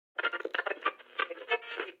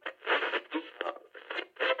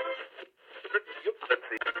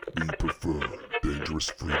we prefer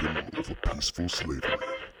dangerous freedom over peaceful slavery.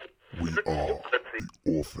 We are the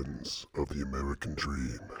orphans of the American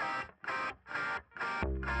dream.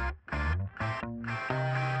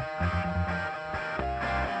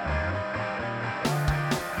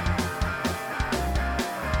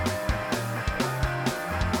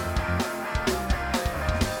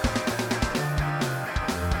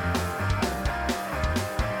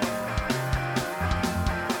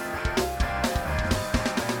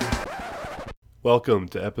 Welcome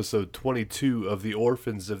to episode 22 of the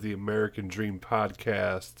Orphans of the American Dream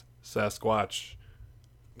podcast. Sasquatch,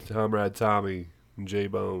 Comrade Tommy, and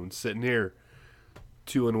J-Bone sitting here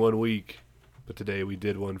 2 in 1 week. But today we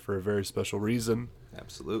did one for a very special reason.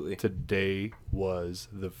 Absolutely. Today was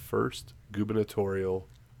the first gubernatorial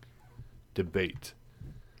debate,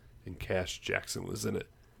 and Cash Jackson was in it.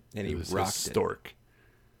 And he it was rocked historic.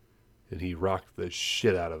 And he rocked the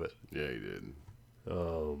shit out of it. Yeah, he did.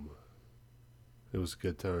 It was a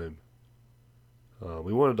good time.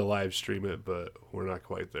 We wanted to live stream it, but we're not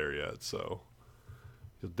quite there yet, so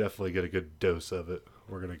you'll definitely get a good dose of it.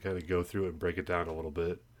 We're going to kind of go through it and break it down a little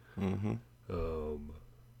bit. Mm-hmm. You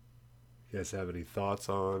guys have any thoughts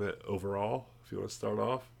on it overall, if you want to start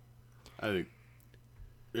off? I think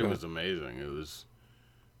it was amazing. It was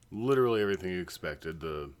literally everything you expected.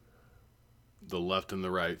 The left and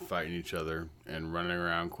the right fighting each other and running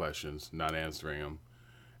around questions, not answering them.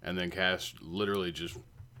 And then Cash literally just,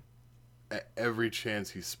 at every chance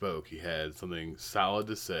he spoke, he had something solid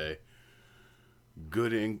to say,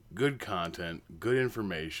 good content, good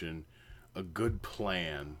information, a good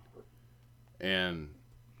plan. And,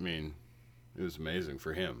 I mean, it was amazing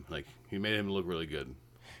for him. Like, he made him look really good.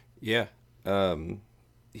 Yeah.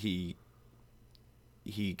 He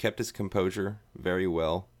kept his composure very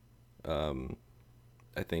well.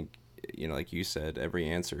 I think, like you said, every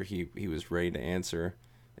answer he was ready to answer,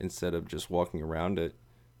 instead of just walking around it,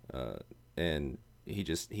 and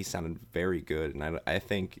he sounded very good. And I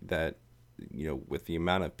think that, with the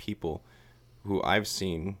amount of people who I've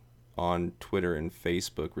seen on Twitter and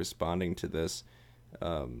Facebook responding to this,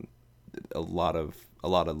 a lot of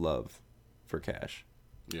love for Cash.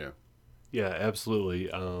 Yeah,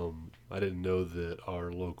 absolutely. I didn't know that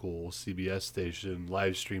our local CBS station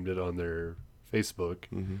live streamed it on their Facebook.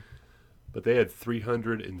 Mm-hmm. But they had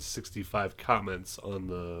 365 comments on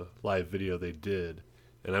the live video they did.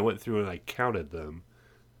 And I went through and I counted them,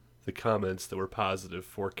 the comments that were positive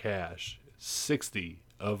for Cash. 60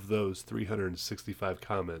 of those 365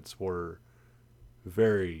 comments were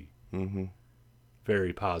very,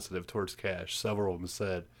 very positive towards Cash. Several of them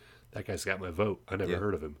said, that guy's got my vote. I never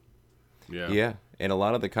heard of him. Yeah. And a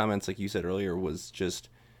lot of the comments, like you said earlier, was just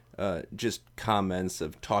comments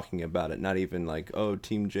of talking about it, not even like, oh,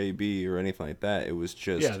 Team JB or anything like that. It was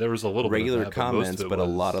just there was a little regular bit of that, comments, but was...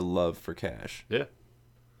 a lot of love for Cash. Yeah.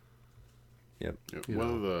 Yep.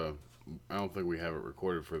 I don't think we have it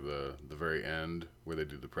recorded for the very end where they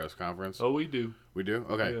do the press conference. Oh, we do. We do?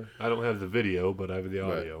 Okay. Yeah. I don't have the video, but I have the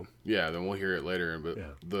audio. Then we'll hear it later. But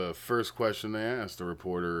the first question they asked, the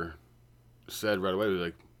reporter said right away,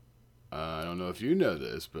 like, I don't know if you know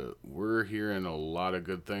this, but we're hearing a lot of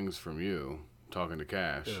good things from you talking to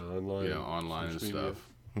Cash. Yeah, online and stuff.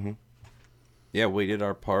 Mm-hmm. Yeah, we did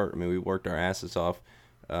our part. I mean, we worked our asses off.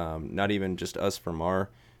 Not even just us from our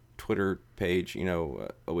Twitter page,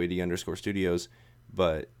 OAD_studios,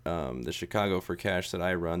 but the Chicago for Cash that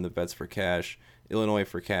I run, the Vets for Cash, Illinois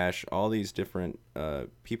for Cash, all these different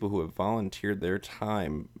people who have volunteered their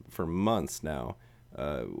time for months now.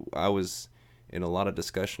 I was in a lot of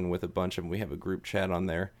discussion with a bunch of them. We have a group chat on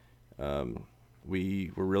there. We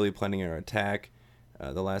were really planning our attack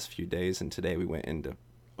the last few days, and today we went into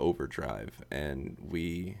overdrive, and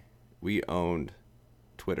we owned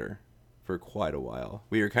Twitter for quite a while.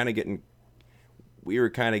 We were kind of getting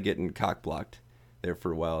cock blocked there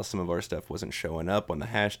for a while. Some of our stuff wasn't showing up on the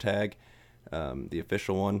hashtag, the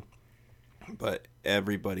official one, but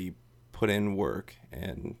everybody put in work,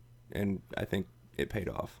 and I think it paid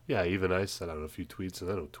off. Yeah, even I sent out a few tweets,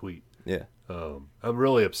 and I don't tweet. Yeah. I'm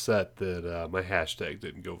really upset that my hashtag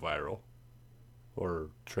didn't go viral or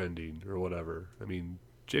trending or whatever. I mean,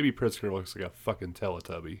 JB Pritzker looks like a fucking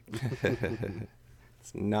Teletubby.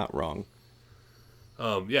 It's not wrong.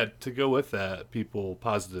 To go with that,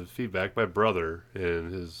 positive feedback. My brother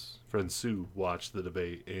and his friend Sue watched the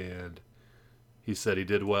debate, and he said he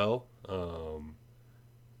did well.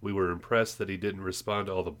 We were impressed that he didn't respond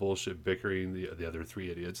to all the bullshit bickering the other three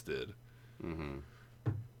idiots did. Mm-hmm.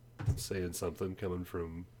 Saying something coming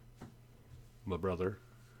from my brother.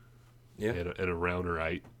 Yeah. And a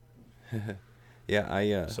rounderite.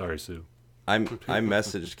 Yeah, Sorry, Sue. I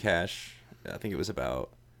messaged Cash. I think it was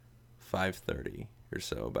about 5:30 or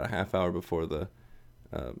so, about a half hour before the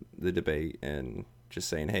debate, and just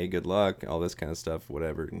saying, "Hey, good luck," all this kind of stuff,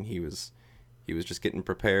 whatever. And he was just getting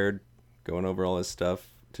prepared, going over all his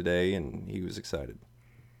stuff today, and he was excited.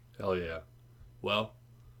 Hell yeah. Well,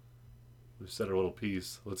 we've said our little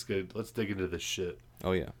piece. Let's dig into this shit.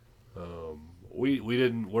 Oh yeah.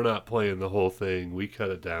 We're not playing the whole thing. We cut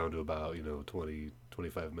it down to about 20,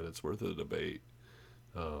 25 minutes worth of the debate.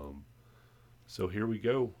 So here we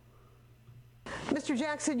go. Mr.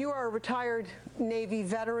 Jackson, you are a retired Navy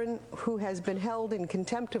veteran who has been held in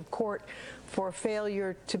contempt of court for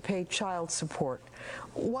failure to pay child support.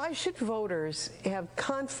 Why should voters have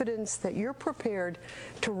confidence that you're prepared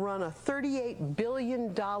to run a $38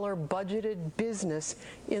 billion budgeted business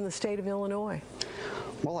in the state of Illinois?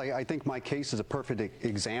 Well, I think my case is a perfect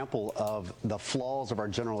example of the flaws of our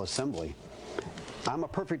General Assembly. I'm a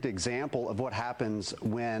perfect example of what happens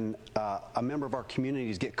when a member of our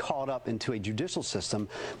communities get caught up into a judicial system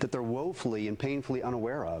that they're woefully and painfully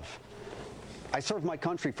unaware of. I served my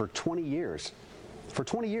country for 20 years. For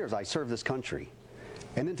 20 years, I served this country.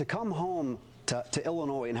 And then to come home to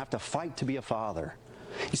Illinois and have to fight to be a father.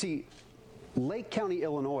 You see, Lake County,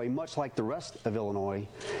 Illinois, much like the rest of Illinois,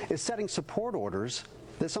 is setting support orders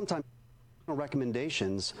that sometimes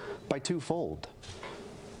recommendations by twofold.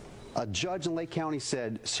 A judge in Lake County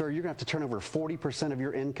said, "Sir, you're going to have to turn over 40% of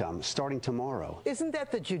your income starting tomorrow." Isn't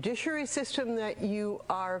that the judiciary system that you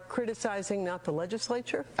are criticizing, not the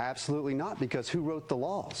legislature? Absolutely not, because who wrote the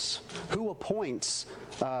laws? Who appoints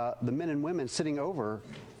the men and women sitting over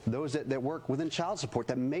those that work within child support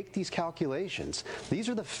that make these calculations? These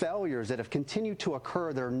are the failures that have continued to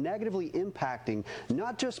occur that are negatively impacting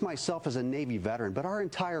not just myself as a Navy veteran, but our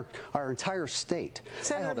entire state.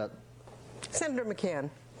 Senator McCann.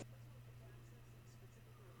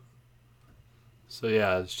 So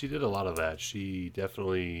yeah, she did a lot of that. She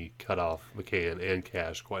definitely cut off McCann and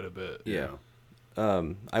Cash quite a bit. Yeah.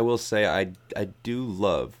 I will say I do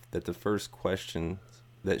love that the first question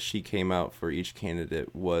that she came out for each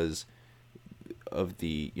candidate was of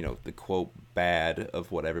the the quote bad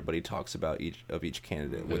of what everybody talks about each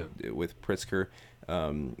candidate. With Pritzker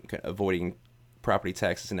avoiding property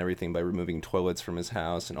taxes and everything by removing toilets from his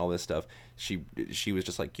house and all this stuff. She was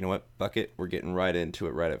just like, you know what, fuck it, we're getting right into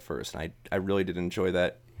it right at first. And I really did enjoy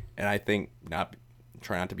that. And I think,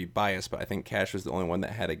 try not to be biased, but I think Cash was the only one that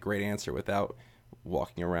had a great answer without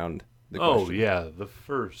walking around the question. Oh yeah, the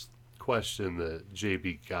first question that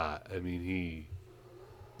JB got, I mean, he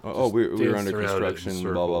we were under construction,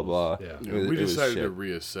 blah blah blah. Yeah. We decided to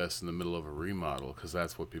reassess in the middle of a remodel because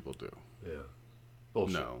that's what people do. Yeah.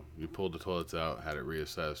 Bullshit. No, you pulled the toilets out, had it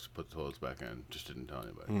reassessed, put the toilets back in, just didn't tell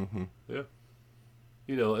anybody. Mm-hmm. Yeah.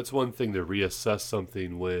 It's one thing to reassess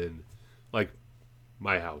something when, like,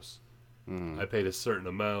 my house. I paid a certain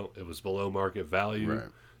amount. It was below market value. Right.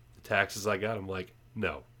 The taxes I got, I'm like,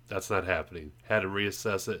 no, that's not happening. Had to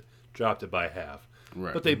reassess it, dropped it by half.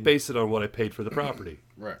 Right. But they base it on what I paid for the property.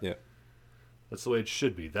 Right. Yeah. That's the way it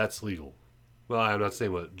should be. That's legal. Well, I'm not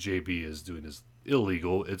saying what JB is doing is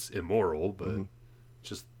illegal. It's immoral, but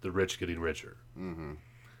just the rich getting richer. Mm-hmm.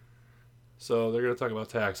 So they're going to talk about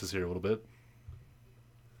taxes here a little bit.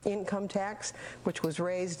 Income tax, which was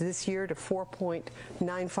raised this year to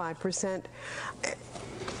 4.95%.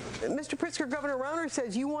 Mr. Pritzker, Governor Rauner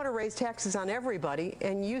says you want to raise taxes on everybody,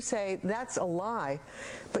 and you say that's a lie.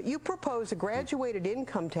 But you propose a graduated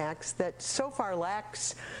income tax that so far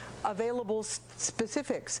lacks available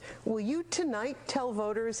specifics. Will you tonight tell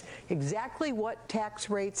voters exactly what tax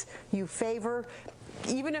rates you favor,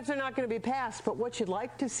 even if they're not going to be passed, but what you'd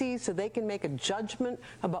like to see so they can make a judgment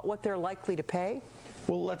about what they're likely to pay?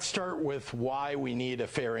 Well, let's start with why we need a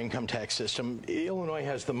fair income tax system. Illinois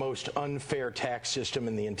has the most unfair tax system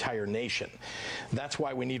in the entire nation. That's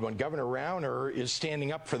why we need one. Governor Rauner is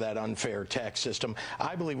standing up for that unfair tax system.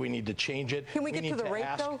 I believe we need to change it. Can we get to the rate,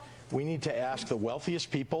 though? We need to ask the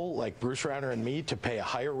wealthiest people, like Bruce Rauner and me, to pay a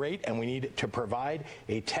higher rate, and we need to provide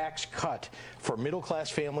a tax cut for middle-class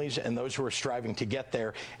families and those who are striving to get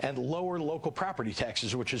there, and lower local property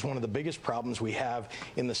taxes, which is one of the biggest problems we have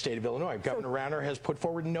in the state of Illinois. Governor Rauner has put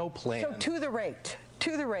forward no plan. So to the rate,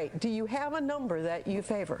 do you have a number that you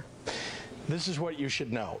favor? This is what you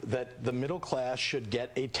should know, that the middle class should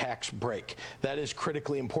get a tax break. That is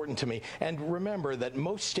critically important to me. And remember that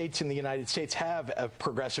most states in the United States have a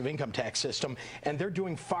progressive income tax system, and they're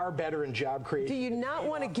doing far better in job creation. Do you not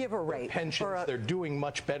want to give a rate? Pensions, they're doing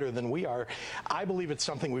much better than we are. I believe it's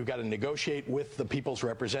something we've got to negotiate with the people's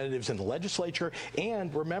representatives in the legislature.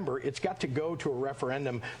 And remember, it's got to go to a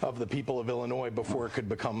referendum of the people of Illinois before it could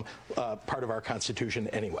become part of our Constitution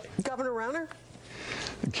anyway. Governor Rauner?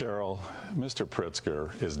 Carol, Mr.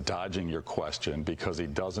 Pritzker is dodging your question because he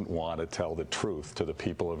doesn't want to tell the truth to the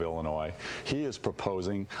people of Illinois. He is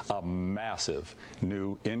proposing a massive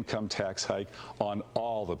new income tax hike on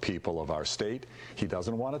all the people of our state. He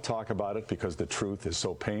doesn't want to talk about it because the truth is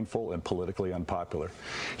so painful and politically unpopular.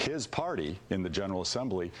 His party in the General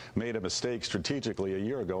Assembly made a mistake strategically a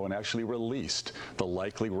year ago and actually released the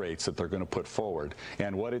likely rates that they're going to put forward.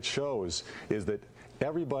 And what it shows is that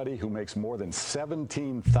everybody who makes more than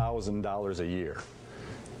 $17,000 a year,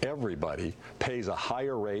 everybody pays a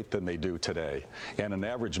higher rate than they do today. And an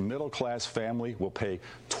average middle-class family will pay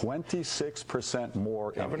 26%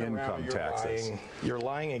 more in income taxes. You're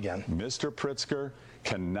lying again. Mr. Pritzker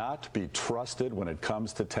cannot be trusted when it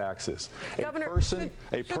comes to taxes. Governor,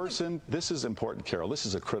 a person, this is important, Carol, this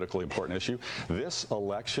is a critically important issue. This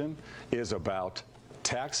election is about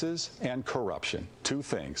taxes and corruption. Two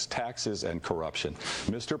things, taxes and corruption.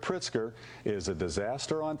 Mr. Pritzker is a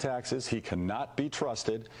disaster on taxes. He cannot be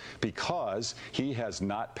trusted because he has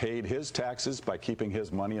not paid his taxes by keeping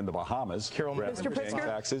his money in the Bahamas, rather than paying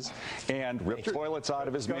taxes, and ripped toilets out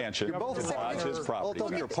of his mansion to lodge his property.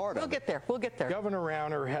 We'll get there. We'll get there. Governor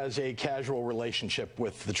Rauner has a casual relationship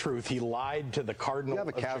with the truth. He lied to the Cardinal of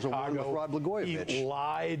Chicago. With Rod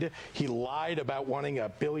Blagojevich. He lied about wanting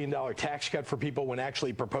 $1 billion tax cut for people when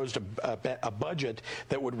actually proposed a budget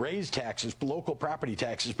that would raise taxes, local property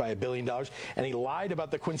taxes, by $1 billion. And he lied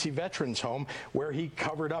about the Quincy Veterans Home, where he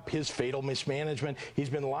covered up his fatal mismanagement. He's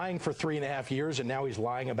been lying for 3.5 years, and now he's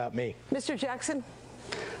lying about me. Mr. Jackson?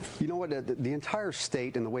 You know what? The entire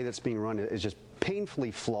state and the way that's being run is just painfully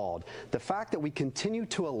flawed. The fact that we continue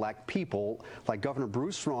to elect people like Governor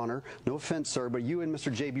Bruce Rauner, no offense, sir, but you and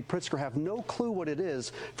Mr. J.B. Pritzker have no clue what it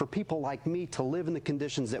is for people like me to live in the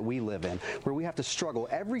conditions that we live in, where we have to struggle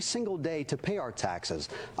every single day to pay our taxes.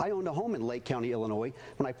 I owned a home in Lake County, Illinois.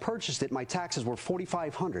 When I purchased it, my taxes were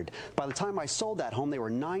 $4,500. By the time I sold that home, they were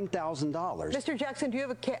 $9,000. Mr. Jackson, do you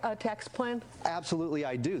have a tax plan? Absolutely,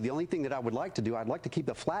 I do. The only thing that I would like to do, I'd like to keep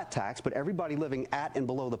the flat tax, but everybody living at and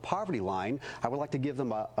below the poverty line, I would like to give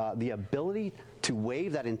them the ability to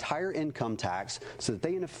waive that entire income tax so that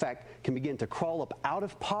they, in effect, can begin to crawl up out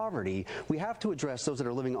of poverty. We have to address those that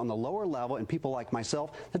are living on the lower level and people like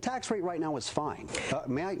myself. The tax rate right now is fine.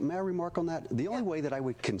 May I remark on that? The only way that I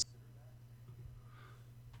would consider...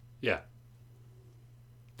 Yeah.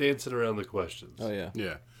 Dancing around the questions. Oh, yeah.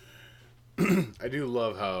 Yeah. I do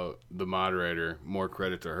love how the moderator, more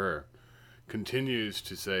credit to her, continues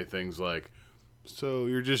to say things like, so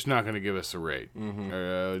you're just not going to give us a rate.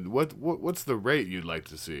 Mm-hmm. What's the rate you'd like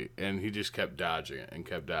to see? And he just kept dodging it and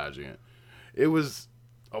kept dodging it. It was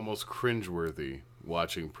almost cringeworthy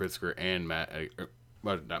watching Pritzker and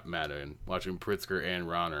watching Pritzker and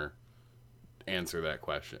Rauner answer that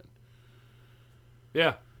question.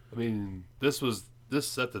 Yeah, I mean, this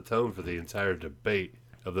set the tone for the entire debate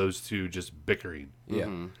of those two just bickering. Yeah,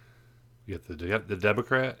 you got the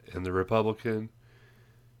Democrat and the Republican,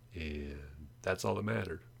 and that's all that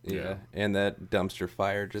mattered. Yeah, and that dumpster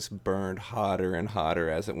fire just burned hotter and hotter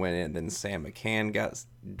as it went in. Then Sam McCann got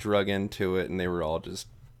drug into it, and they were all just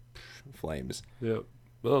flames. Yep.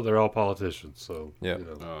 Well, they're all politicians, so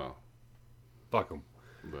fuck them.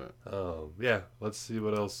 But yeah, let's see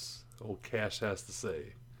what else old Cash has to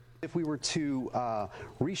say. If we were to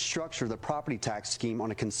restructure the property tax scheme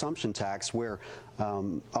on a consumption tax where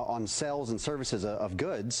on sales and services of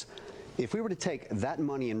goods, if we were to take that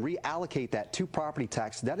money and reallocate that to property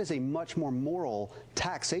tax, that is a much more moral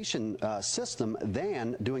taxation system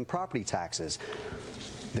than doing property taxes.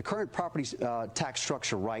 The current property tax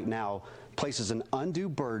structure right now places an undue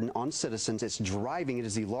burden on citizens. It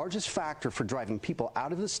is the largest factor for driving people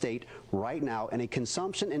out of the state right now, and a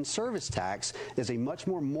consumption and service tax is a much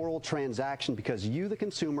more moral transaction because you, the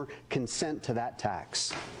consumer, consent to that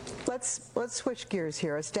tax. Let's switch gears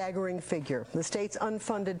here. A staggering figure. The state's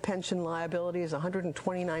unfunded pension liability is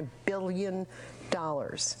 $129 billion.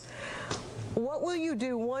 What will you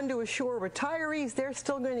do, one, to assure retirees they're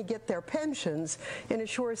still going to get their pensions and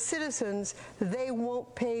assure citizens they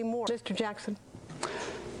won't pay more? Mr. Jackson?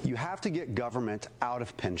 You have to get government out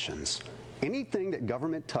of pensions. Anything that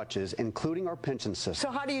government touches, including our pension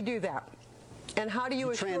system. So how do you do that? And how do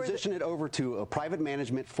you transition it over to a private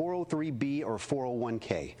management 403B or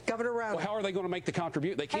 401K? Governor Rauner. Well, how are they going to make the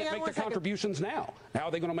contribution? They can't make the contributions now. How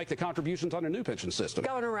are they going to make the contributions on a new pension system?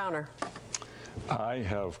 Governor Rauner. I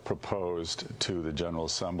have proposed to the General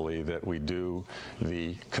Assembly that we do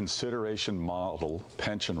the consideration model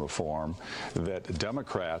pension reform that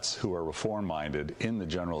Democrats who are reform-minded in the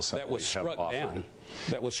General Assembly that was struck have offered. down.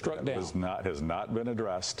 that was struck down. Has not been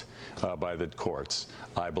addressed by the courts.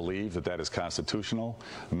 I believe that is constitutional.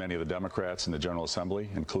 Many of the Democrats in the General Assembly,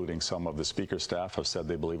 including some of the Speaker's staff, have said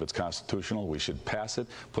they believe it's constitutional. We should pass it,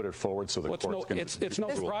 put it forward so the courts can... It's no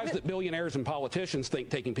surprise that billionaires and politicians think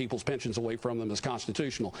taking people's pensions away from them is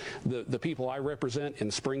constitutional. The people I represent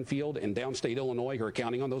in Springfield and downstate Illinois who are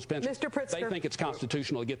counting on those pensions, Mr. Pritzker, they think it's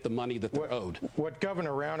constitutional to get the money that they're owed. What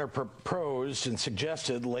Governor Rauner proposed and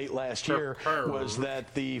suggested late last year was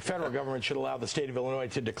that the federal government should allow the state of Illinois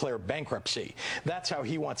to declare bankruptcy. That's how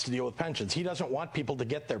he wants to deal with pensions. He doesn't want people to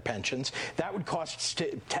get their pensions. That would cost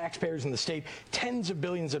taxpayers in the state tens of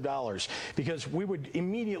billions of dollars because we would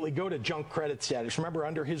immediately go to junk credit status. Remember,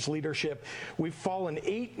 under his leadership, we've fallen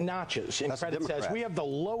 8 notches in credit status. We have the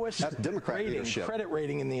lowest credit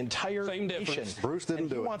rating in the entire nation. Bruce didn't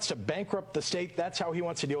do it. He wants to bankrupt the state. That's how he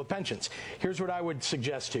wants to deal with pensions. Here's what I would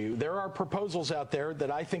suggest to you. There are proposals out there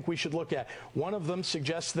that I think we should look at. One of them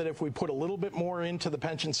suggests that if we put a little bit more into the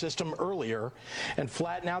pension system earlier and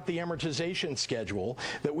flatten out the amortization schedule,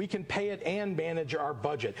 that we can pay it and manage our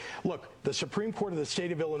budget. Look, the Supreme Court of the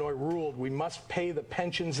state of Illinois ruled we must pay the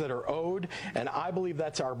pensions that are owed, and I believe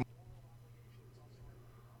that's our...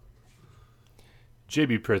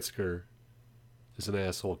 J.B. Pritzker is an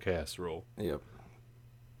asshole casserole. Yep.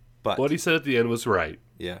 But what he said at the end was right.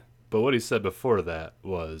 Yeah. But what he said before that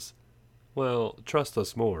was, well, trust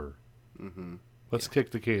us more. Mm-hmm. Let's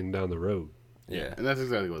kick the can down the road. Yeah. And that's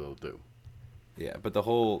exactly what they'll do. Yeah, but the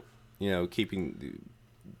whole,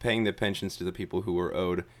 paying the pensions to the people who were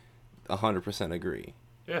owed, 100% agree.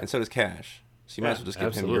 Yeah. And so does Cash. So you might as well just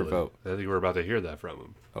give him your vote. I think we're about to hear that from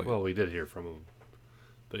him. Oh, yeah. Well, we did hear from him.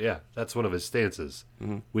 But yeah, that's one of his stances.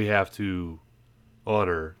 Mm-hmm. We have to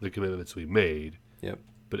honor the commitments we made. Yep.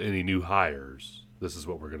 But any new hires, this is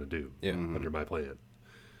what we're going to do under my plan.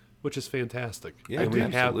 Which is fantastic. Yeah,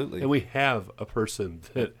 and absolutely. We have a person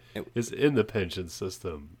that is in the pension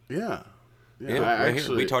system. Yeah.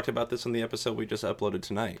 We talked about this in the episode we just uploaded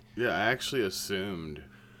tonight. Yeah, I actually assumed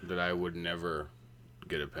that I would never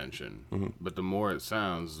get a pension. Mm-hmm. But the more it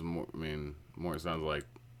sounds, the more it sounds like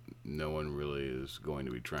no one really is going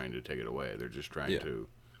to be trying to take it away. They're just trying to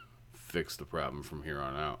fix the problem from here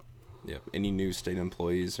on out. Yeah. Any new state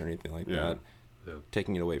employees or anything like that,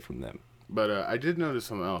 taking it away from them. But I did notice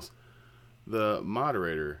something else. The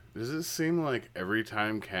moderator, does it seem like every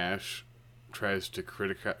time Cash tries to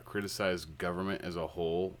criticize government as a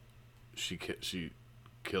whole, she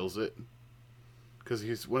kills it?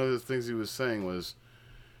 Because one of the things he was saying was,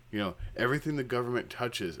 everything the government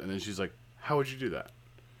touches, and then she's like, how would you do that?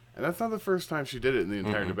 And that's not the first time she did it in the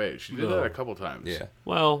entire debate. She did that a couple times. Yeah.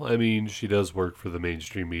 Well, she does work for the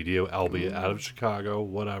mainstream media, albeit out of Chicago,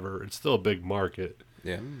 whatever. It's still a big market.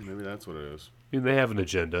 Yeah. Maybe that's what it is. They have an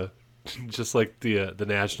agenda, just like the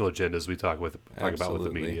national agendas we talk about with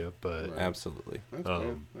the media. But absolutely,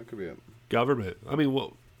 that could be it. Government.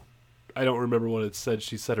 I don't remember what it said.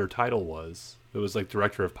 She said her title was. It was like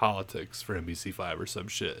director of politics for NBC5 or some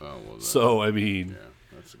shit. Oh, well, so yeah,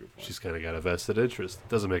 that's a good point. She's kind of got a vested interest.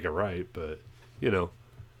 Doesn't make it right, but I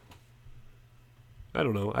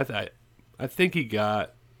don't know. I think he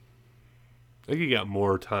got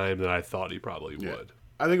more time than I thought he probably would.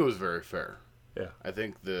 I think it was very fair. Yeah. I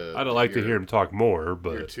think I'd like to hear him talk more,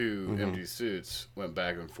 but your two empty suits went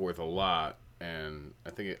back and forth a lot, and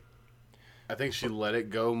I think she let it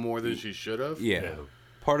go more than she should have. Yeah.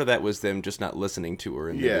 Part of that was them just not listening to her,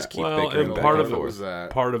 and they just keep bickering and back part and of it forth. was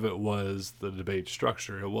that. Part of it was the debate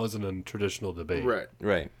structure. It wasn't a traditional debate.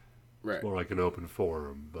 Right. It's more like an open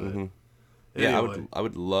forum. But anyway. Yeah, I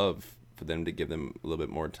would love for them to give them a little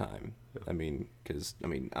bit more time. Yeah. Because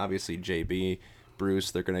obviously JB,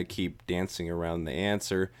 Bruce, they're going to keep dancing around the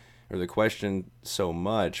answer or the question so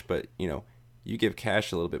much, but you give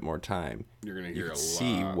Cash a little bit more time, you're going to hear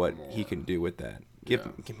see what he can do with that. Give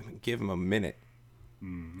him a minute.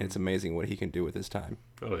 And it's amazing what he can do with his time.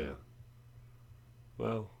 Oh, yeah.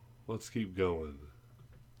 Well, let's keep going.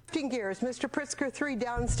 Shifting gears, Mr. Pritzker, 3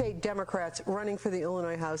 downstate Democrats running for the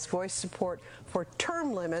Illinois House voiced support for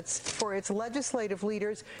term limits for its legislative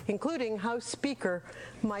leaders, including House Speaker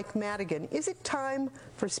Mike Madigan. Is it time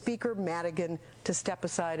for Speaker Madigan to step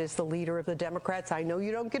aside as the leader of the Democrats? I know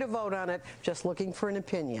you don't get a vote on it, just looking for an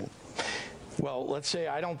opinion. Well, let's say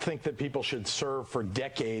I don't think that people should serve for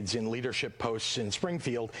decades in leadership posts in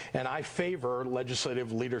Springfield, and I favor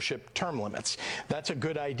legislative leadership term limits. That's a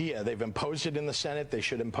good idea. They've imposed it in the Senate. They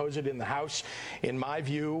should impose it in the House. In my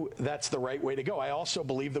view, that's the right way to go. I also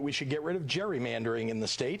believe that we should get rid of gerrymandering in the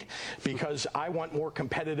state because I want more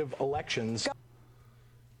competitive elections.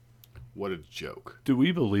 What a joke. Do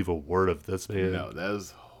we believe a word of this, man? No, that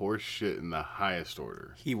is horse shit in the highest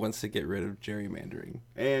order. He wants to get rid of gerrymandering.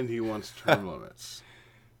 And he wants term limits.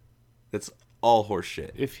 That's all horse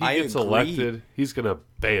shit. If he gets elected, he's going to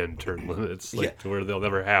ban term limits to where they'll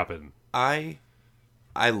never happen. I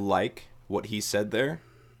like what he said there.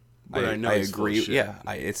 But I know I agree. Bullshit. Yeah,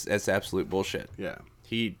 it's absolute bullshit. Yeah.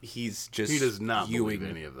 He does not believe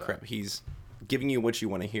any of that. Crap. He's giving you what you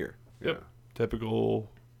want to hear. Yep. Yeah. Typical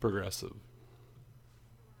progressive.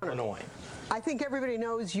 Illinois. I think everybody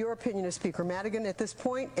knows your opinion of Speaker Madigan at this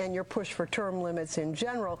point and your push for term limits in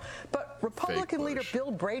general. But Republican leader Bill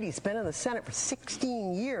Brady's been in the Senate for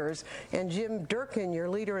 16 years and Jim Durkin, your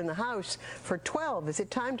leader in the House, for 12. Is it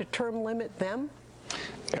time to term limit them?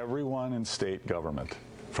 Everyone in state government,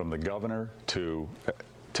 from the governor to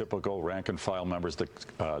typical rank and file members of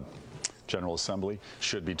the General Assembly,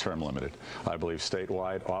 should be term limited. I believe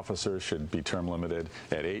statewide officers should be term limited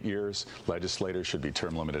at 8 years. Legislators should be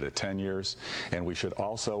term limited at 10 years. And we should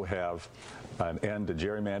also have an end to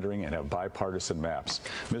gerrymandering and have bipartisan maps.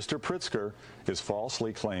 Mr. Pritzker is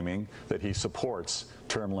falsely claiming that he supports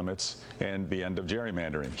term limits and the end of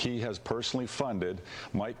gerrymandering. He has personally funded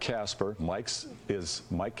Mike Casper. Mike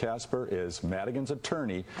Casper is Madigan's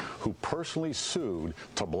attorney who personally sued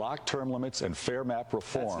to block term limits and fair map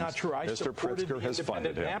reforms. That's not true. I Mr. supported Pritzker the has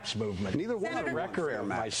funded him. Maps movement. Neither one of record of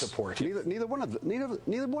my support. Neither one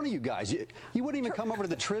of you guys. You wouldn't even come over to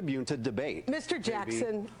the Tribune to debate. Mr.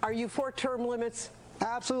 Jackson, are you for term limits?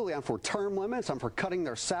 Absolutely. I'm for term limits. I'm for cutting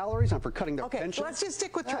their salaries. I'm for cutting their pensions. Okay, let's just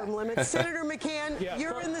stick with term limits. Senator McCann,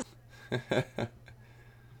 you're in the...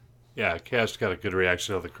 Yeah, Cash got a good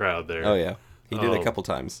reaction of the crowd there. Oh, yeah. He did a couple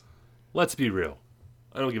times. Let's be real.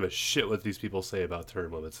 I don't give a shit what these people say about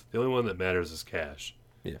term limits. The only one that matters is Cash.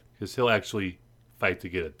 Yeah. Because he'll actually fight to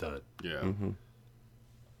get it done. Yeah. Mm-hmm.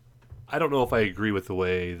 I don't know if I agree with the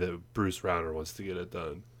way that Bruce Rauner wants to get it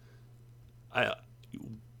done.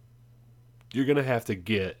 You're going to have to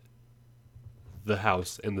get the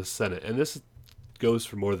House and the Senate. And this goes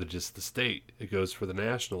for more than just the state. It goes for the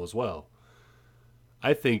national as well.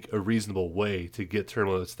 I think a reasonable way to get term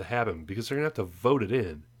limits to happen, because they're going to have to vote it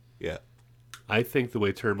in. Yeah. I think the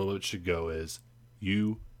way term limits should go is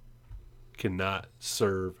you cannot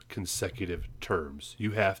serve consecutive terms.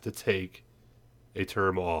 You have to take a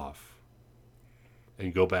term off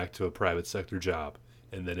and go back to a private sector job.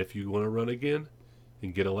 And then if you want to run again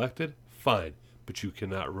and get elected, fine. But you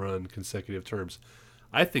cannot run consecutive terms.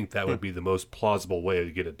 I think that would be the most plausible way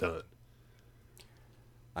to get it done.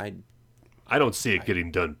 I don't see it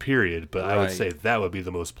getting done, period, but I would say that would be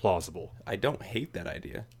the most plausible. I don't hate that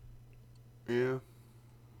idea. Yeah.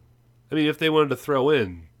 I mean, if they wanted to throw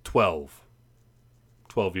in 12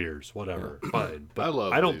 years, whatever, fine.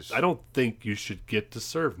 But I don't think you should get to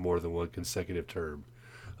serve more than one consecutive term.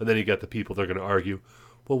 And then you got the people that are going to argue,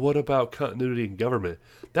 well, what about continuity in government?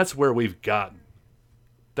 That's where we've gotten.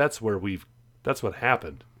 That's what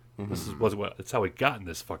happened. Mm-hmm. That's how we got in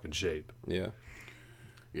this fucking shape. Yeah.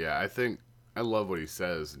 Yeah, I love what he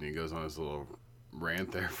says, and he goes on his little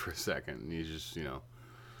rant there for a second, and he just,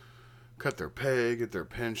 cut their pay, get their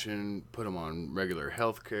pension, put them on regular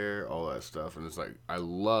health care, all that stuff. And it's like, I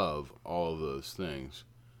love all of those things.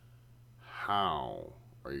 How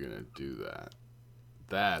are you going to do that?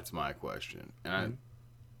 That's my question. And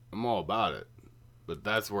I'm all about it. But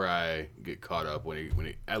that's where I get caught up when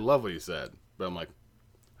he I love what he said, but I'm like,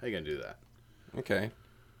 how you going to do that? Okay.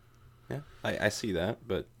 Yeah, I see that,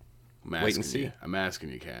 but wait and see. I'm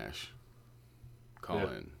asking you, Cash. Call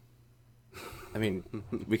in. I mean,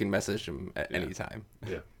 we can message him at any time.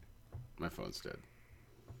 Yeah. My phone's dead.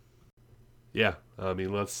 Yeah. I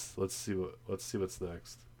mean, let's see what's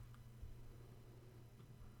next.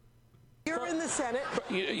 You're in the Senate.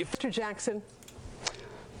 Mr. Jackson.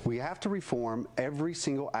 We have to reform every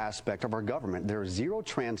single aspect of our government. There is zero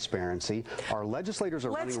transparency. Our legislators are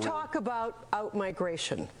running around. Let's talk about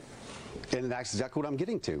out-migration. And that's exactly what I'm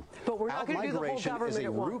getting to. But we're not going to do the whole government is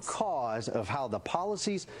a root cause of how the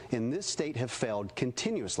policies in this state have failed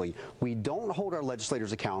continuously. We don't hold our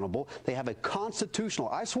legislators accountable. They have a constitutional,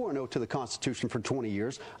 I swore an oath to the Constitution for 20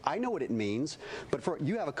 years. I know what it means. But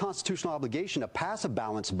you have a constitutional obligation to pass a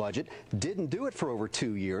balanced budget, didn't do it for over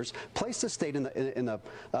 2 years, place the state in the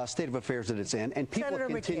state of affairs that it's in, and people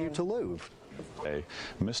continue to lose.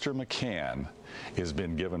 Mr. McCann has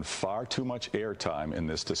been given far too much airtime in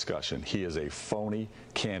this discussion. He is a phony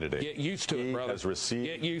candidate. Get used to it, brother. He has received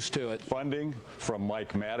Get used to it. funding from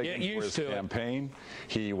Mike Madigan for his campaign.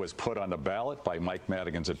 He was put on the ballot by Mike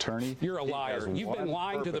Madigan's attorney. You're a liar. You've been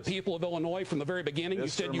lying to the people of Illinois from the very beginning. You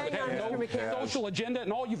said you would have no social agenda,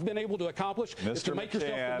 and all you've been able to accomplish is to make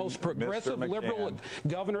yourself the most progressive, liberal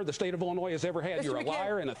governor the state of Illinois has ever had. You're a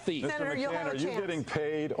liar and a thief. Mr. McCann, are you getting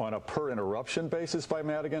paid on a per interruption basis by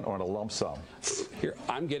Madigan or on a lump sum? Here,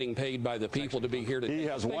 I'm getting paid by the people to be here today. He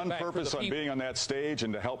has one purpose on being on that stage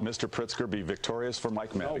and to help Mr. Pritzker be victorious for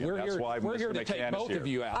Mike Madigan. No, That's why we're here to take both of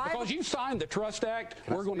you out. Because you signed the Trust Act,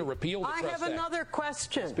 we're going to repeal the Trust Act. I have another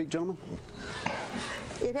question. Speak, gentlemen.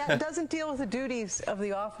 It doesn't deal with the duties of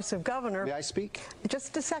the office of governor. May I speak?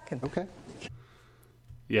 Just a second. Okay.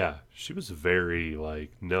 Yeah, she was very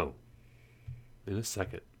like, no. In a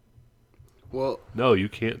second. Well, no, you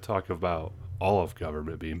can't talk about all of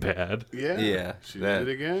government being bad. Yeah. She did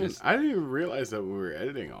it again. I didn't even realize that we were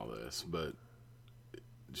editing all this, but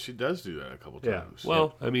she does do that a couple times.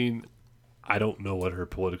 Well, I mean, I don't know what her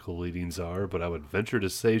political leanings are, but I would venture to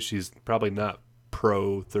say she's probably not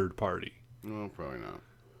pro third party. No, probably not.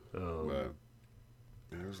 But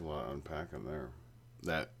there's a lot to unpack in there.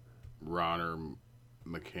 That Ronner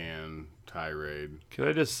McCann tirade. Can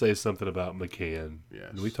I just say something about McCann?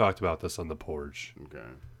 Yes. We talked about this on the porch. Okay.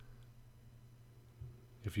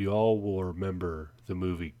 If you all will remember the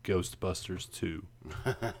movie Ghostbusters 2,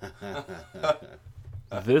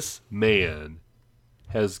 this man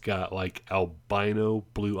has got like albino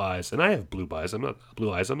blue eyes, and I have blue eyes. I'm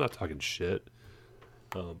not talking shit.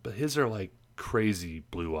 But his are like crazy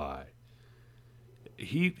blue eye.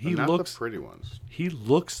 He not looks the pretty ones. He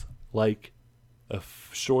looks like a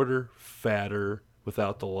shorter, fatter,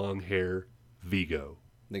 without the long hair Vigo.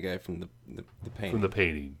 The guy from the painting. From the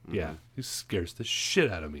painting, yeah. He scares the shit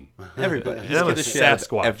out of me. Everybody. And I'm a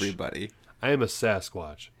Sasquatch. Everybody. I am a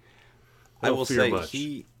Sasquatch. I will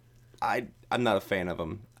say I'm not a fan of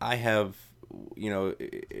him. I have,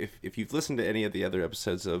 if you've listened to any of the other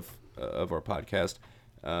episodes of our podcast,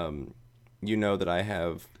 you know that I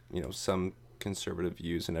have, some conservative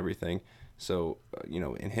views and everything. So,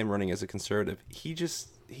 in him running as a conservative,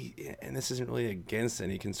 and this isn't really against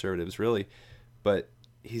any conservatives really, but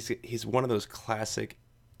he's one of those classic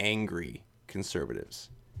angry conservatives.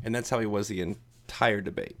 And that's how he was the entire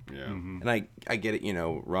debate. Yeah. Mm-hmm. And I get it,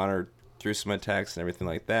 Ronner threw some attacks and everything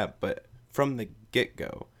like that, but from the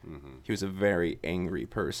get-go, he was a very angry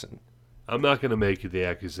person. I'm not going to make the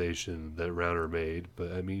accusation that Ronner made,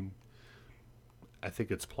 but I mean, I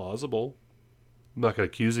think it's plausible. I'm not going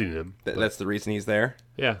to accuse him. That's the reason he's there?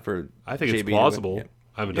 Yeah. I think it's plausible.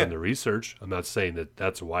 I haven't done the research. I'm not saying that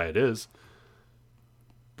that's why it is.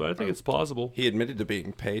 But I think it's plausible. He admitted to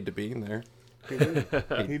being paid to being there.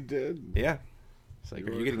 He did. Yeah. It's like,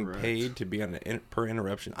 are you getting paid to be on per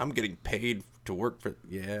interruption? I'm getting paid to work for...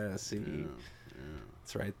 Yeah, see? Yeah.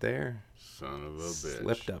 It's right there. Son of a bitch.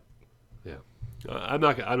 Slipped up. Yeah. I'm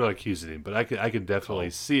not accusing him, but I can definitely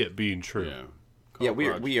see it being true. Yeah,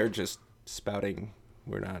 we are just spouting.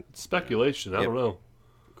 We're not... Speculation. I don't know.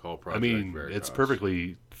 Project I mean, Veritas. it's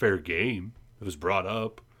perfectly fair game. It was brought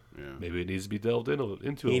up. Yeah. Maybe it needs to be delved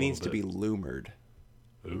into. He needs to be lumered.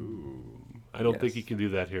 Ooh. I don't think he can do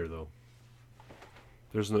that here, though.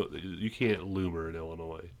 You can't lumer in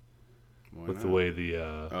Illinois. Why with not? the way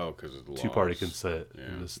the because of the two-party laws. consent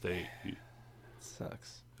in the state.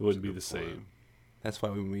 Sucks. It wouldn't be the same. That's why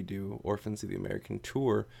when we do Orphans of the American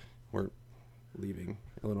Tour, we're leaving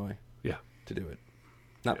Illinois. Yeah. To do it.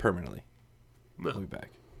 Not permanently. No. We'll be back.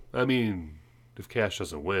 I mean, if Cash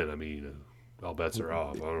doesn't win, all bets are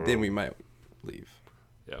off. I don't know. Then we might leave.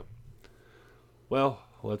 Yeah. Well,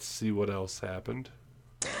 let's see what else happened.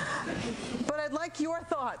 But I'd like your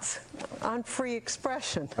thoughts on free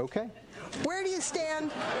expression. Okay. Where do you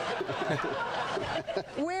stand?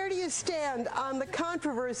 Where do you stand on the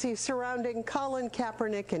controversy surrounding Colin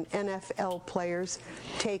Kaepernick and NFL players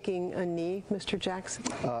taking a knee, Mr. Jackson?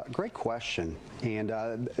 Great question. And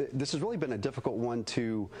this has really been a difficult one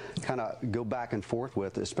to kind of go back and forth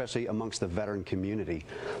with, especially amongst the veteran community.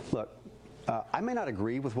 Look, I may not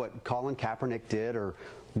agree with what Colin Kaepernick did or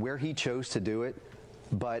where he chose to do it,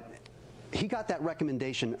 but he got that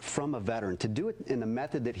recommendation from a veteran. To do it in the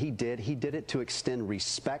method that he did it to extend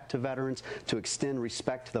respect to veterans, to extend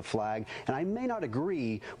respect to the flag. And I may not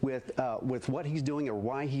agree with what he's doing or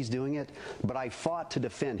why he's doing it, but I fought to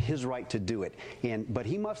defend his right to do it. But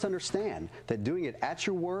he must understand that doing it at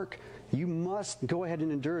your work, you must go ahead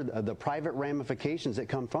and endure the private ramifications that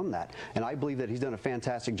come from that. And I believe that he's done a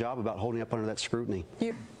fantastic job about holding up under that scrutiny.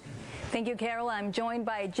 Thank you, Carol. I'm joined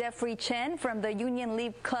by Jeffrey Chen from the Union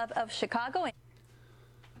League Club of Chicago.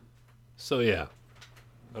 So, yeah.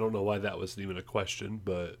 I don't know why that wasn't even a question,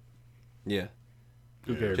 but Yeah.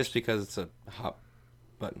 who cares? Just because it's a hot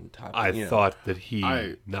button topic. I thought that he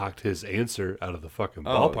knocked his answer out of the fucking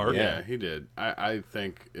ballpark. Yeah, he did. I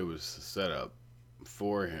think it was set up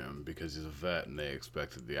for him because he's a vet and they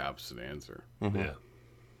expected the opposite answer. Mm-hmm. Yeah.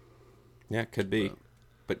 Yeah, it could be.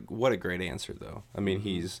 But what a great answer, though. I mean,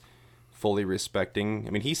 he's fully respecting.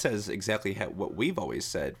 I mean, he says exactly what we've always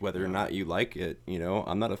said, whether or not you like it. You know,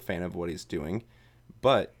 I'm not a fan of what he's doing,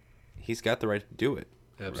 but he's got the right to do it.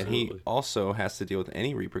 Absolutely. And he also has to deal with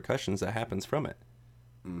any repercussions that happens from it.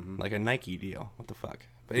 Mm-hmm. Like a Nike deal. What the fuck?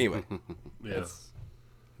 But anyway, Yeah.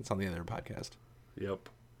 that's on the other podcast. Yep.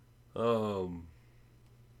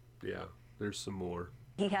 Yeah, there's some more.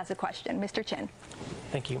 He has a question. Mr. Chin.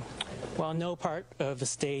 Thank you. While no part of the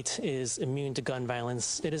state is immune to gun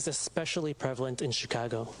violence, it is especially prevalent in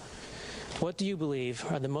Chicago. What do you believe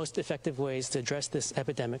are the most effective ways to address this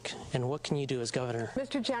epidemic, and what can you do as governor?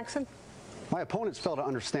 Mr. Jackson? My opponents fail to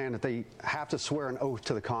understand that they have to swear an oath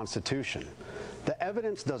to the Constitution. The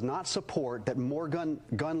evidence does not support that more gun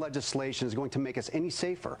legislation is going to make us any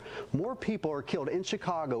safer. More people are killed in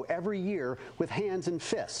Chicago every year with hands and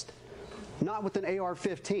fists, not with an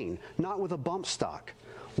AR-15, not with a bump stock.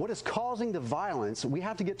 What is causing the violence? We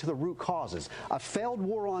have to get to the root causes. A failed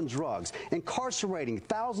war on drugs, incarcerating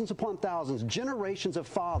thousands upon thousands, generations of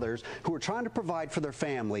fathers who are trying to provide for their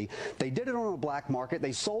family. They did it on a black market.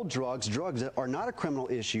 They sold drugs. Drugs are not a criminal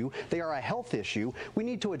issue. They are a health issue. We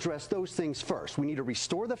need to address those things first. We need to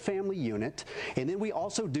restore the family unit. And then we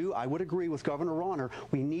also do, I would agree with Governor Rauner,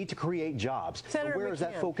 we need to create jobs. Senator Where has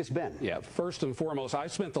that McCann. focus been? Yeah, first and foremost, I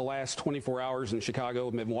spent the last 24 hours in Chicago.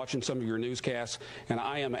 I've been watching some of your newscasts, and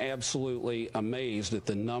I am absolutely amazed at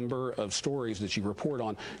the number of stories that you report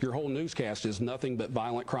on. Your whole newscast is nothing but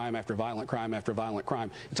violent crime after violent crime after violent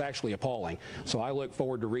crime. It's actually appalling. So I look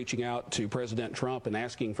forward to reaching out to President Trump and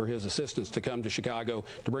asking for his assistance to come to Chicago,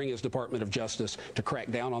 to bring his Department of Justice, to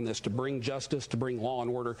crack down on this, to bring justice, to bring law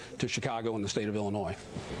and order to Chicago and the state of Illinois.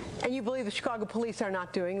 And you believe the Chicago police are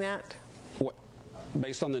not doing that?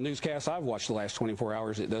 Based on the newscasts I've watched the last 24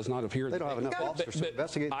 hours, it does not appear They don't have enough officers to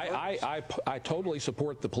investigate. I totally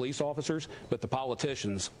support the police officers, but the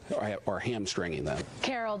politicians are hamstringing them.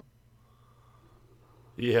 Carol.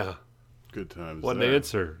 Yeah. Good times. What an there.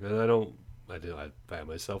 answer. And I find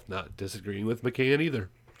myself not disagreeing with McCann either.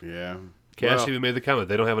 Yeah. Cash even made the comment,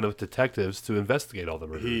 they don't have enough detectives to investigate all the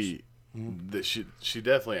murders. She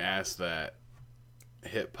definitely asked that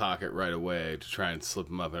hip pocket right away to try and slip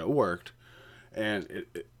him up, and it worked. And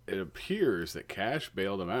it appears that Cash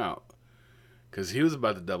bailed him out because he was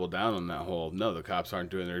about to double down on that whole, no, the cops aren't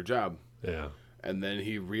doing their job. Yeah. And then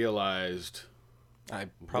he realized I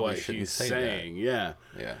probably what shouldn't he's say saying. that.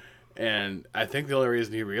 Yeah. And I think the only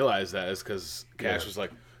reason he realized that is because Cash was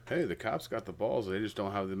like, hey, the cops got the balls. They just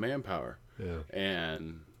don't have the manpower. Yeah.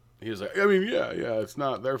 And he was like, I mean, yeah, it's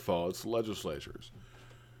not their fault. It's the legislatures.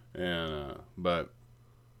 And, but,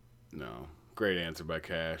 no. Great answer by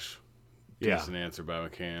Cash. Decent answer by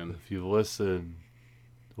McCann. If you listen,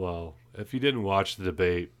 if you didn't watch the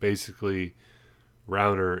debate, basically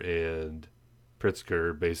Rauner and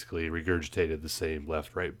Pritzker basically regurgitated the same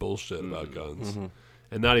left-right bullshit about guns. Mm-hmm.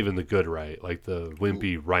 And not even the good right, like the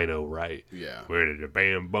wimpy rhino right. Yeah. Where did you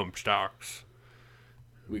ban bump stocks?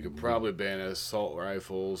 We could probably ban assault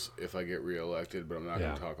rifles if I get reelected, but I'm not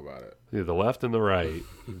going to talk about it. Yeah, the left and the right,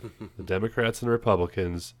 the Democrats and the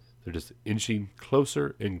Republicans, they're just inching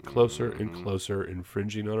closer and closer and closer,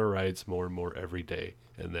 infringing on our rights more and more every day.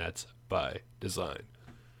 And that's by design.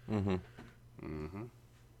 Mm-hmm. Mm-hmm.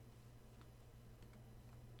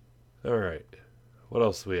 All right. What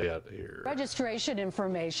else we got here? Registration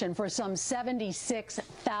information for some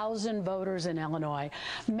 76,000 voters in Illinois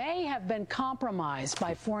may have been compromised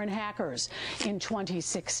by foreign hackers in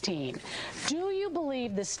 2016. Do you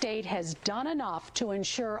believe the state has done enough to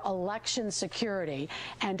ensure election security?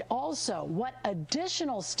 And also, what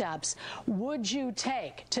additional steps would you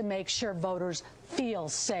take to make sure voters feel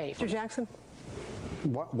safe? Mr. Jackson?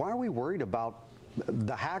 Why are we worried about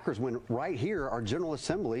the hackers when right here, our General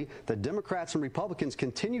Assembly, the Democrats and Republicans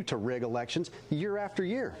continue to rig elections year after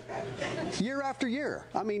year? Year after year.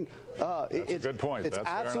 I mean, it's a good point. It's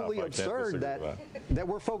absolutely absurd that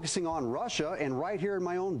we're focusing on Russia, and right here in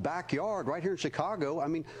my own backyard, right here in Chicago, I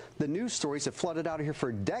mean, the news stories have flooded out of here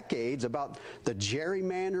for decades about the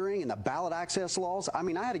gerrymandering and the ballot access laws. I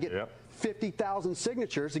mean, I had to get 50,000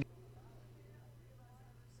 signatures to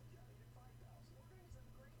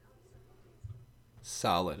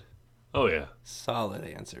Solid. Oh, yeah. Solid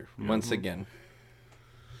answer. Mm-hmm. Once again.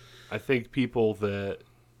 I think people that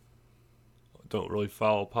don't really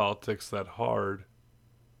follow politics that hard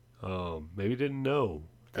Maybe didn't know.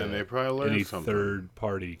 And they probably learned any something.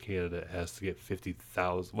 third-party candidate has to get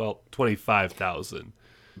 50,000, well, 25,000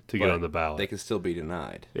 to get But on the ballot. They can still be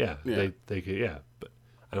denied. Yeah, they could. Yeah, but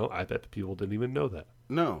I bet the people didn't even know that.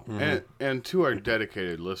 No, and to our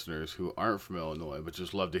dedicated listeners who aren't from Illinois but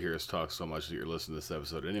just love to hear us talk so much that you're listening to this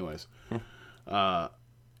episode anyways,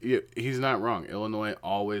 he's not wrong. Illinois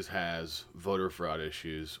always has voter fraud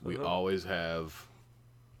issues. We always have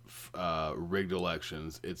rigged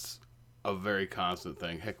elections. It's a very constant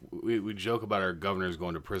thing. Heck, we joke about our governors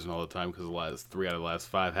going to prison all the time because 3 out of the last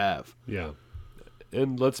 5 have. Yeah,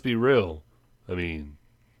 and let's be real. I mean,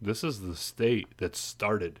 this is the state that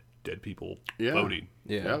started dead people voting.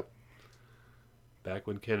 Yeah. Yep. Back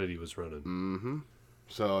when Kennedy was running. Mm-hmm.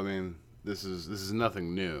 So I mean, this is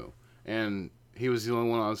nothing new, and he was the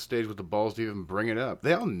only one on stage with the balls to even bring it up.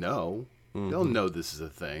 They all know. They'll know this is a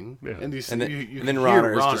thing. Yeah. And, you then hear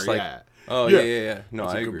Ronner is Ronner, just like, yeah. oh, yeah. No,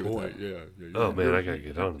 That's I a agree good with point. that. Yeah. Oh man, I gotta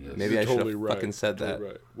get on this. Maybe I should totally have right. fucking said that.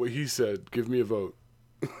 Right. What he said, give me a vote.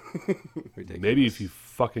 Maybe if you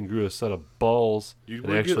fucking grew a set of balls You and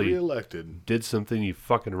would actually get reelected. did something you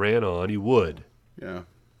fucking ran on, you would. Yeah.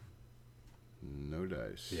 No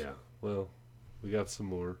dice. Yeah. Well, we got some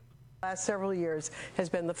more. Last several years has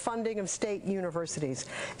been the funding of state universities.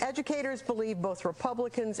 Educators believe both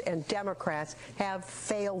Republicans and Democrats have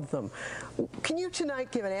failed them. Can you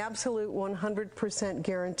tonight give an absolute 100%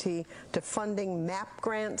 guarantee to funding MAP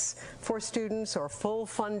grants for students or full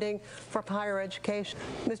funding for higher education?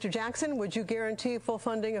 Mr. Jackson, would you guarantee full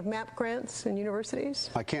funding of MAP grants in universities?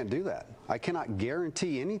 I can't do that. I cannot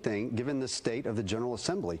guarantee anything given the state of the General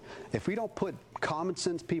Assembly. If we don't put common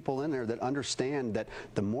sense people in there that understand that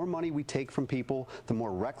the more money we take from people, the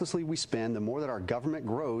more recklessly we spend, the more that our government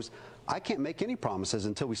grows, I can't make any promises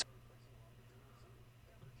until we...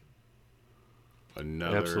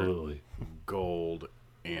 Another Absolutely. gold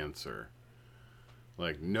answer.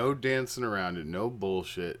 Like, no dancing around it, no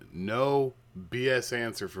bullshit, no BS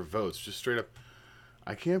answer for votes. Just straight up,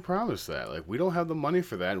 I can't promise that. Like, we don't have the money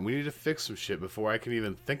for that, and we need to fix some shit before I can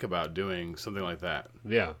even think about doing something like that.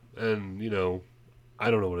 Yeah, and I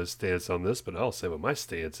don't know what his stance on this, but I'll say what my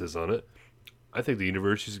stance is on it. I think the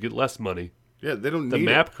universities get less money. Yeah, they don't the need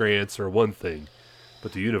MAP grants are one thing,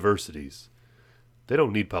 but the universities, they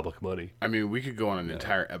don't need public money. I mean, we could go on an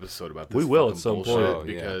entire episode about this. We will at fucking some bullshit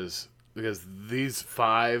point. because these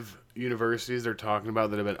 5 universities they're talking about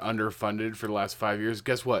that have been underfunded for the last 5 years,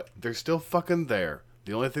 guess what? They're still fucking there.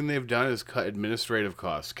 The only thing they've done is cut administrative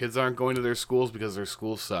costs. Kids aren't going to their schools because their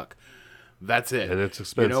schools suck. That's it. And it's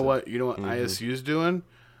expensive. You know what ISU's doing?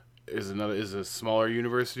 Is a smaller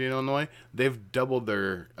university in Illinois. They've doubled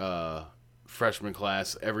their freshman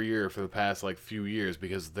class every year for the past few years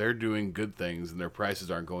because they're doing good things and their prices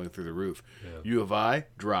aren't going through the roof. Yeah. U of I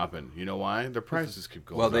dropping. You know why? Their prices keep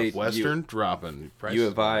going up. Western dropping. Prices U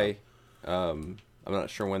of I, I'm not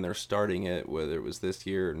sure when they're starting it, whether it was this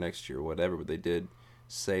year or next year or whatever, but they did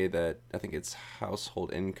say that I think it's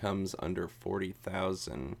household incomes under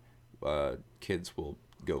 40,000 kids will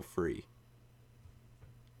go free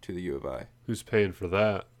to the U of I. Who's paying for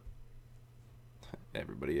that?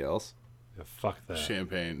 Everybody else. Yeah, fuck that.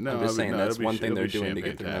 Champagne. No, I'm just saying that's one thing they're doing to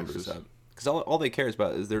get their numbers up. Because all they care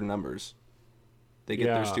about is their numbers. They get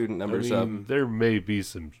their student numbers up. There may be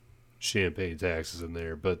some Champagne taxes in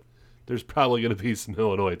there, but there's probably going to be some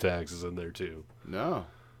Illinois taxes in there too. No,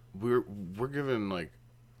 we're giving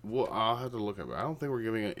well, I'll have to look at it. I don't think we're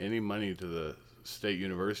giving any money to the state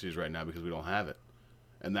universities right now because we don't have it.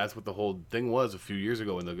 And that's what the whole thing was a few years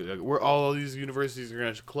ago. When all these universities are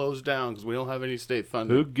going to close down because we don't have any state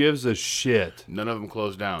funding. Who gives a shit? None of them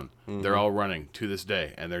closed down. Mm-hmm. They're all running to this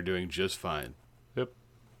day, and they're doing just fine. Yep.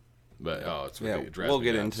 But it drives we'll me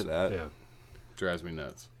get nuts. into that. Yeah, drives me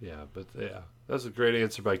nuts. Yeah, but that's a great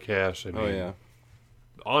answer by Cash. I mean,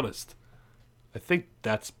 honest. I think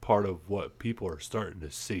that's part of what people are starting to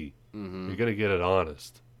see. Mm-hmm. You're gonna get it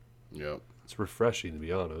honest. Yep. It's refreshing to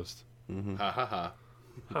be honest. Mm-hmm. Ha ha ha.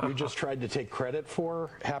 You just tried to take credit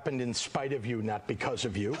for happened in spite of you, not because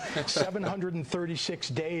of you. 736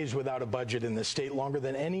 days without a budget in this state, longer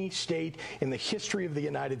than any state in the history of the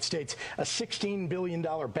United States. A $16 billion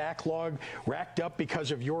backlog racked up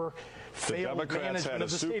because of your failed management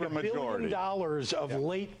of the state. $1 billion of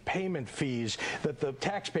late payment fees that the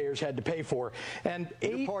taxpayers had to pay for. And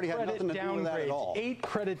 8 credit downgrades. 8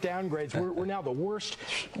 credit downgrades. We're now the worst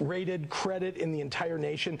rated credit in the entire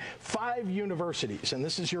nation. 5 universities, and and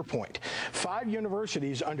this is your point, 5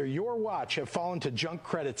 universities under your watch have fallen to junk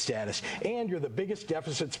credit status, and you're the biggest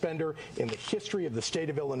deficit spender in the history of the state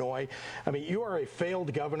of Illinois. I mean, you are a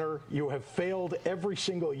failed governor. You have failed every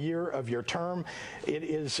single year of your term. It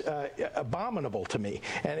is abominable to me,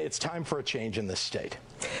 and it's time for a change in this state.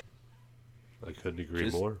 I couldn't agree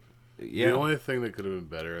more. Yeah. The only thing that could have been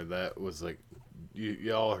better, that was like,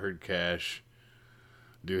 y'all heard Cash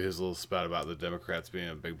do his little spout about the Democrats being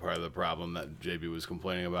a big part of the problem that JB was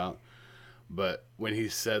complaining about. But when he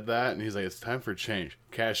said that, and he's like, it's time for change,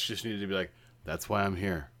 Cash just needed to be like, that's why I'm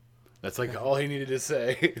here. That's like all he needed to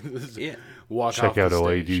say. Yeah. Walk Check off out the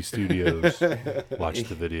OAD stage. Studios. Watch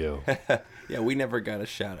the video. Yeah, we never got a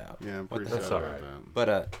shout out. Yeah, I'm pretty That's sad all about right. that.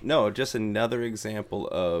 But no, just another example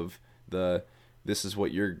of this is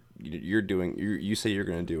what you're doing. You say you're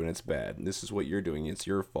going to do, and it's bad. This is what you're doing. It's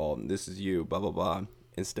your fault. And this is you. Blah blah blah.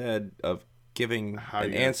 Instead of giving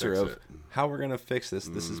an answer of how we're going to fix this.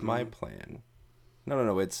 This is my plan.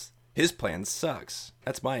 No. It's his plan sucks.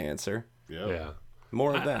 That's my answer. Yep. Yeah.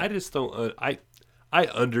 More of that. I just don't. I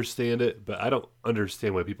understand it, but I don't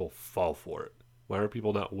understand why people fall for it. Why are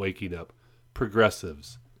people not waking up?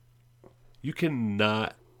 Progressives, you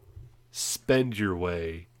cannot spend your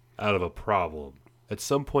way out of a problem. At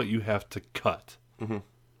some point, you have to cut. Mm-hmm.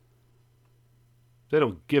 They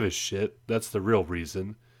don't give a shit. That's the real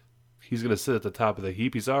reason. He's going to sit at the top of the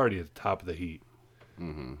heap. He's already at the top of the heap.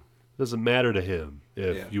 Mm-hmm. Doesn't matter to him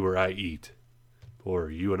if you or I eat, or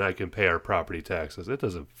you and I can pay our property taxes. It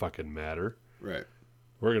doesn't fucking matter. Right.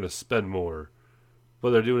 We're going to spend more.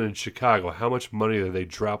 What they're doing in Chicago, how much money are they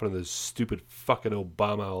dropping in this stupid fucking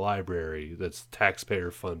Obama library that's taxpayer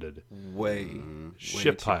funded? Way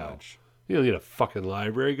Shit too pile. much. You don't need a fucking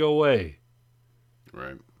library. Go away.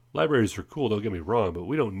 Right. Libraries are cool, don't get me wrong, but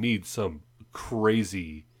we don't need some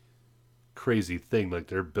crazy thing like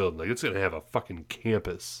they're building. Like, it's going to have a fucking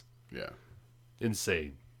campus. Yeah.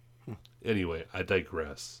 Insane. Anyway, I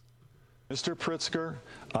digress. Mr. Pritzker,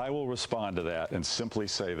 I will respond to that and simply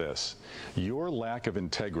say this. Your lack of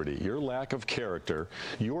integrity, your lack of character,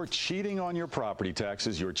 you're cheating on your property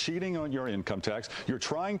taxes, you're cheating on your income tax, you're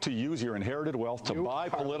trying to use your inherited wealth to buy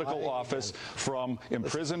political office from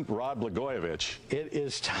imprisoned Rod Blagojevich. It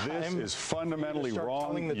is time. This is fundamentally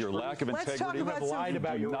wrong. Your lack of integrity.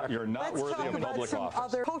 You're not worthy of public office.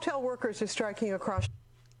 Other hotel workers are striking across.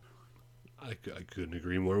 I couldn't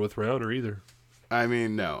agree more with Rauner either. I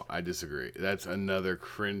mean, no, I disagree. That's another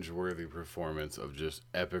cringe-worthy performance of just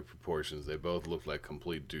epic proportions. They both look like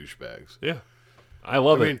complete douchebags. Yeah. I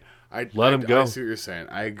love it. Let him go. I see what you're saying.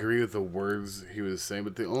 I agree with the words he was saying,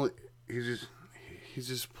 but he's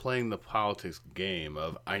just playing the politics game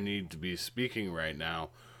of, I need to be speaking right now,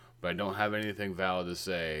 but I don't have anything valid to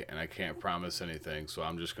say, and I can't promise anything, so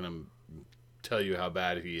I'm just going to tell you how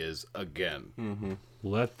bad he is again. Mm-hmm.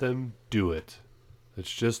 Let them do it.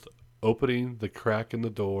 It's just opening the crack in the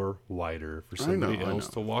door wider for somebody else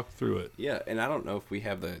to walk through it. Yeah, and I don't know if we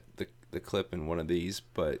have the clip in one of these,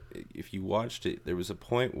 but if you watched it, there was a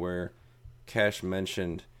point where Cash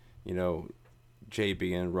mentioned,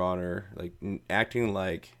 JB and Rauner like acting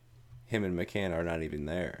like him and McCann are not even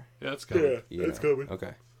there. Yeah, it's coming. It's coming.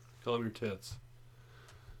 Okay. Call them your tits.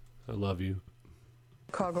 I love you.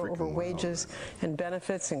 Chicago over wages and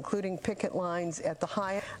benefits, including picket lines at the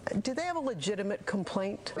Hyatt. Do they have a legitimate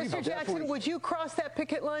complaint? Mr. Jackson, would you cross that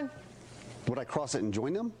picket line? Would I cross it and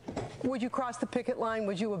join them? Would you cross the picket line?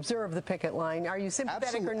 Would you observe the picket line? Are you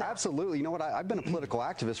sympathetic or not? Absolutely. You know what? I've been a political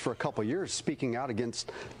activist for a couple of years, speaking out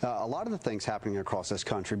against a lot of the things happening across this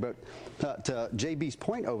country. But to JB's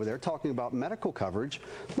point over there, talking about medical coverage,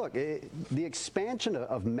 look, the expansion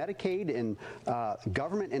of Medicaid and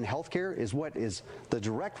government and healthcare is what is the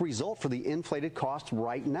direct result for the inflated costs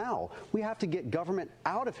right now. We have to get government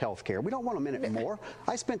out of healthcare. We don't want them in it more.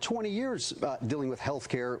 I spent 20 years dealing with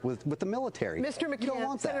healthcare with the military. Mr.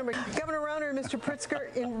 McCann, Senator McCann, Governor Rauner and Mr.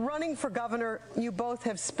 Pritzker, in running for governor, you both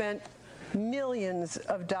have spent millions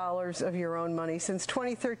of dollars of your own money since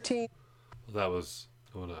 2013. Well, that was.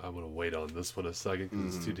 I'm gonna wait on this one a second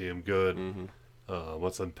because it's too damn good.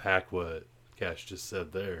 Let's unpack what Cash just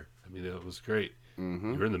said there. I mean, it was great.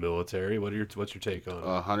 You're in the military. What's your take on it?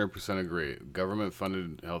 100% agree.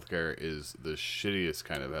 Government-funded healthcare is the shittiest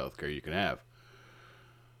kind of healthcare you can have.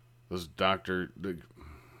 Those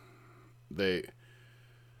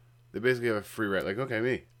they basically have a free ride. Like, okay,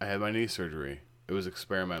 me, I had my knee surgery. It was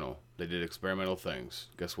experimental. They did experimental things.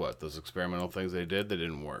 Guess what? Those experimental things they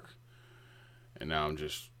didn't work. And now I'm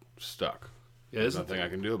just stuck. Yeah, there's nothing I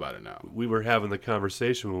can do about it now. We were having the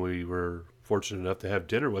conversation when we were fortunate enough to have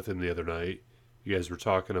dinner with him the other night. You guys were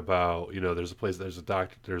talking about,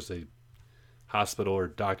 there's a hospital or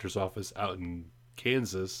doctor's office out in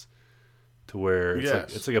Kansas, to where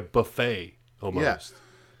it's like a buffet almost. Yeah.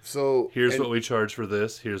 So here's what we charge for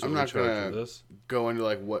this. Here's what we charge for this. Go into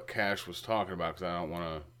like what Cash was talking about because I don't want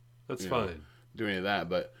to. That's fine. Do any of that,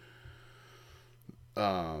 but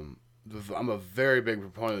I'm a very big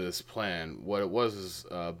proponent of this plan. What it was is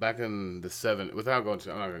back in the without going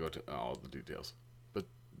to, I'm not going to go to all the details, but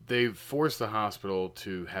they forced the hospital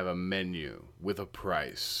to have a menu with a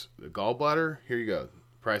price. The gallbladder, here you go,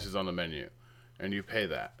 price is on the menu, and you pay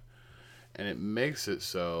that, and it makes it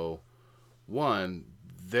so, one,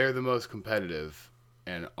 they're the most competitive,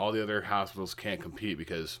 and all the other hospitals can't compete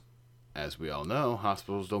because, as we all know,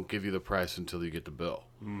 hospitals don't give you the price until you get the bill.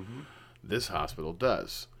 Mm-hmm. This hospital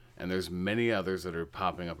does. And there's many others that are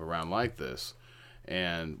popping up around like this.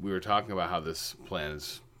 And we were talking about how this plan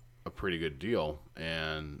is a pretty good deal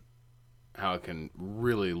and how it can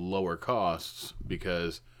really lower costs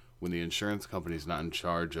because when the insurance company's not in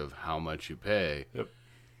charge of how much you pay,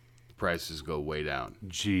 prices go way down.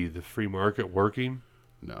 Gee, the free market working?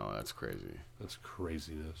 No, that's crazy. That's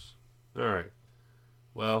craziness. All right.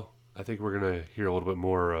 Well, I think we're going to hear a little bit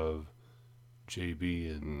more of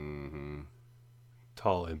JB and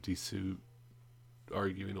tall empty suit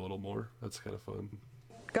arguing a little more. That's kind of fun.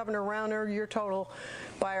 Governor Rauner, your total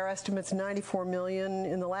by our estimates $94 million.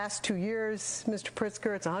 In the last 2 years, Mr.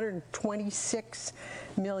 Pritzker, it's $126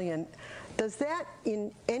 million. Does that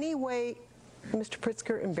in any way, Mr.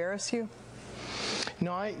 Pritzker, embarrass you?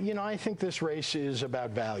 No, I think this race is about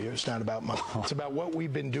values, not about money. It's about what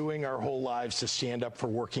we've been doing our whole lives to stand up for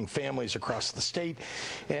working families across the state.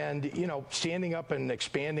 And, standing up and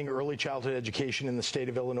expanding early childhood education in the state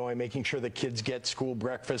of Illinois, making sure that kids get school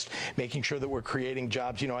breakfast, making sure that we're creating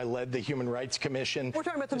jobs. I led the Human Rights Commission. We're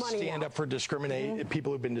talking about the money to stand up for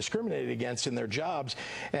people who've been discriminated against in their jobs.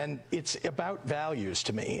 And it's about values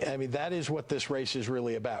to me. I mean, that is what this race is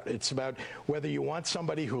really about. It's about whether you want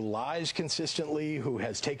somebody who lies consistently, who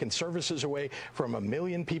has taken services away from 1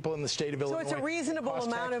 million people in the state of Illinois. So it's a reasonable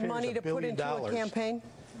amount of money to put into a campaign?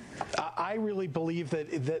 I really believe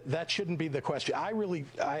that shouldn't be the question.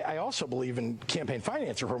 I also believe in campaign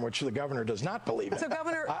finance reform, which the governor does not believe in. So,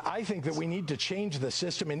 Governor, I think that we need to change the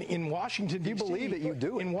system in Washington, D.C. You believe it, you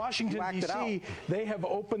do it. In Washington, D.C., they have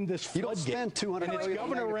opened this floodgate. You don't spend $200 million. And it's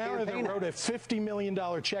Governor Rauner that wrote a $50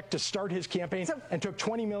 million check to start his campaign and took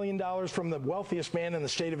 $20 million from the wealthiest man in the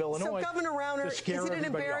state of Illinois. So, Governor Rauner, is it an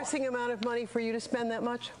embarrassing amount of money for you to spend that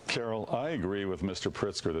much? Carol, I agree with Mr.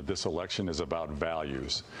 Pritzker that this election is about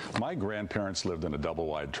values. My grandparents lived in a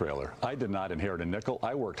double-wide trailer. I did not inherit a nickel.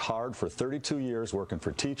 I worked hard for 32 years working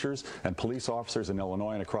for teachers and police officers in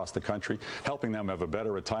Illinois and across the country, helping them have a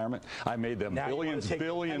better retirement. I made them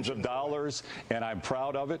billions of dollars, and I'm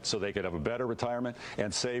proud of it, so they could have a better retirement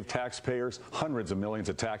and save taxpayers hundreds of millions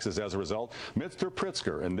of taxes as a result. Mr.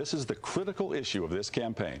 Pritzker, and this is the critical issue of this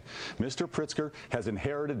campaign, Mr. Pritzker has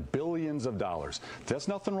inherited billions of dollars. There's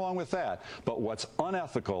nothing wrong with that, but what's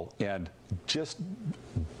unethical and just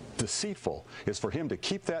deceitful is for him to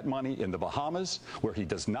keep that money in the Bahamas where he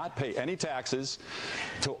does not pay any taxes,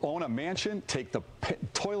 to own a mansion, take the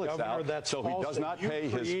toilets out so he does not pay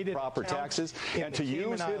his proper taxes, and to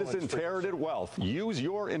use his inherited wealth, use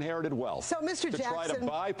your inherited wealth so, Mr. to try to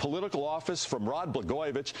buy political office from Rod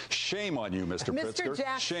Blagojevich. Shame on you, Mr. Pritzker.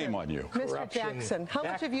 Jackson, shame on you. Mr. Jackson, how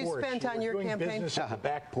much have you spent on your campaign? Business at the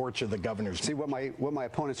back porch of the governor's. See, what my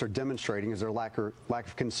opponents are demonstrating is their lack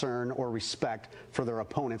of concern or respect for their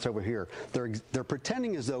opponents over here. They're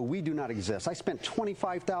pretending as though we do not exist. I spent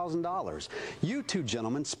 $25,000. You two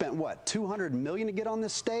gentlemen spent what, $200 million to get on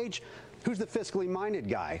this stage? Who's the fiscally minded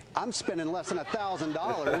guy? I'm spending less than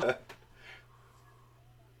 $1,000.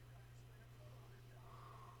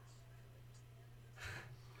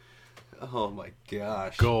 Oh my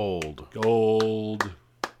gosh. Gold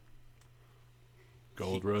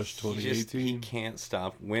Rush 2018. He can't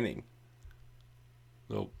stop winning.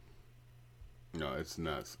 Nope. No, it's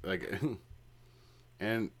nuts.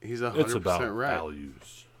 And he's 100% it's about right.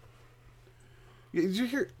 Values. Did you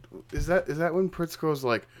hear? Is that when Pritzker was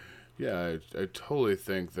like, "Yeah, I totally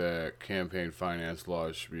think that campaign finance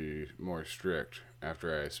laws should be more strict."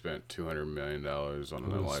 After I spent $200 million on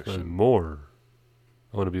an election, spend more.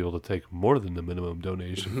 I want to be able to take more than the minimum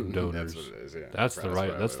donation from donors. That's what it is. Yeah,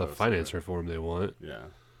 That's the finance reform they want. Yeah.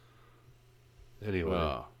 Anyway.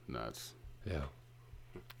 Oh, nuts. Yeah.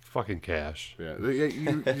 Fucking Cash. Yeah,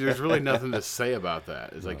 there's really nothing to say about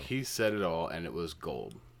that. It's like he said it all, and it was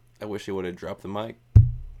gold. I wish he would have dropped the mic.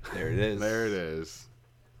 There it is. There it is.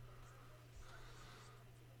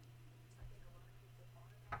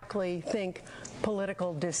 Think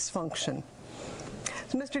political dysfunction.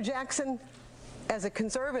 So, Mr. Jackson, as a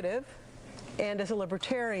conservative and as a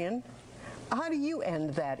libertarian, How do you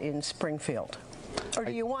end that in Springfield? Or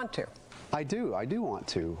do you want to? I do want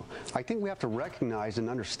to. I think we have to recognize and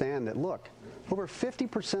understand that, look, over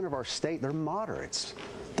 50% of our state, they're moderates.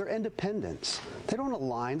 They're independents. They don't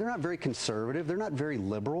align. They're not very conservative. They're not very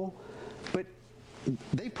liberal. But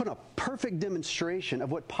they put a perfect demonstration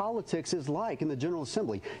of what politics is like in the General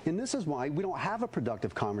Assembly. And this is why we don't have a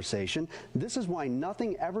productive conversation. This is why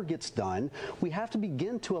nothing ever gets done. We have to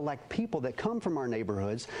begin to elect people that come from our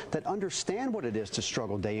neighborhoods, that understand what it is to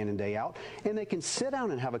struggle day in and day out, and they can sit down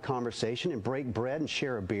and have a conversation and break bread and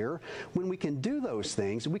share a beer. When we can do those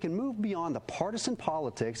things, we can move beyond the partisan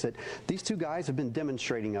politics that these two guys have been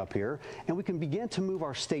demonstrating up here, and we can begin to move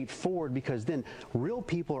our state forward, because then real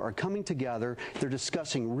people are coming together. They're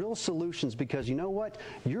discussing real solutions, because you know what?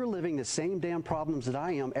 You're living the same damn problems that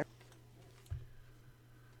I am.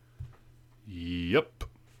 Yep.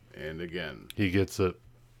 And again, he gets it.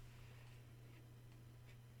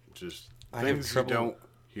 Just things you don't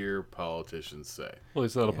hear politicians say. Well,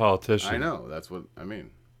 he's not a politician. I know. That's what I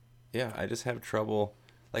mean. Yeah, I just have trouble.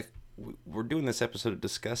 Like, we're doing this episode to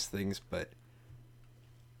discuss things, but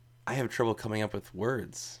I have trouble coming up with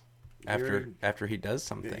words after he does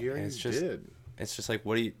something. He already did. It's just like,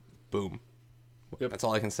 what do you... Boom. Yep. That's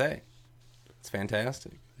all I can say. It's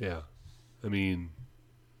fantastic. Yeah. I mean,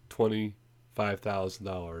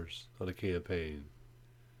 $25,000 on a campaign.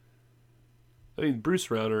 I mean, Bruce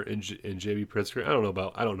Rauner and J.B. Pritzker, I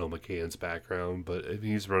don't know McCann's background, but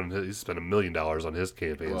he's spent $1 million on his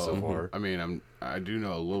campaign so far. I mean, I do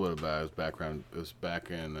know a little bit about his background. It was back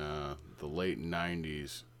in the late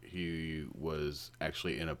 90s. He was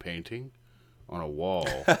actually in a painting on a wall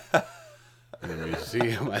in a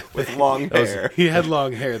museum with long hair. He had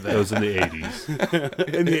long hair then. That was in the 80s.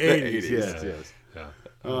 In the 80s, yes. Yeah.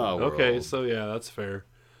 Oh, okay, old. so yeah, that's fair.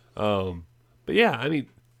 But yeah, I mean,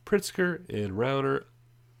 Pritzker and Rauner,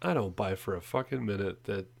 I don't buy for a fucking minute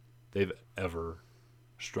that they've ever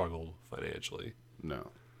struggled financially.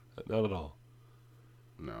 No. Not at all.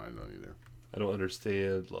 No, I don't either. I don't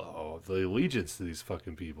understand the allegiance to these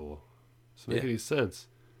fucking people. Doesn't make any sense.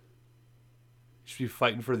 You should be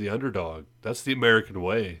fighting for the underdog. That's the American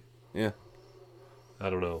way. Yeah. I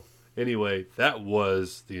don't know. Anyway, that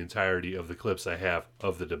was the entirety of the clips I have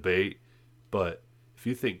of the debate. But if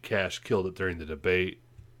you think Cash killed it during the debate,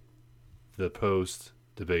 the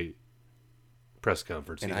post-debate press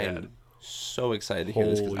conference and he I had. am so excited to hear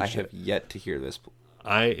this, because I have yet to hear this.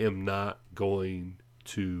 I am not going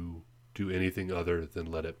to do anything other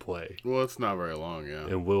than let it play. Well, it's not very long, yeah.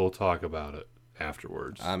 And we'll talk about it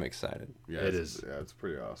afterwards. I'm excited. Yeah, it's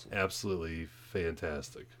pretty awesome. Absolutely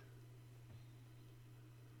fantastic.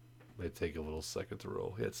 Might take a little second to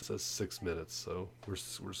roll. Yeah, it says 6 minutes, so we're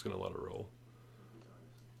just gonna let it roll.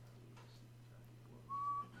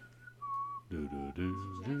 I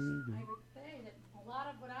would say that a lot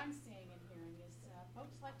of what I'm seeing and hearing is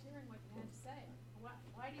folks like hearing what you had to say.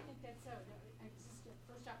 Why do you think that's so? Is this the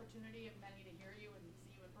first opportunity of many to hear you and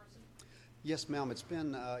see you in person? Yes, ma'am. It's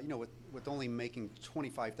been, with only making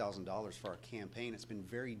 $25,000 for our campaign, it's been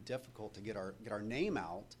very difficult to get our name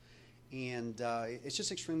out, and it's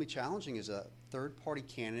just extremely challenging as a third-party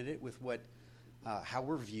candidate with how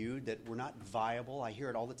we're viewed, that we're not viable. I hear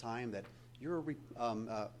it all the time that you're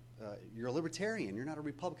a libertarian, you're not a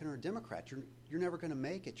Republican or a Democrat. You're never going to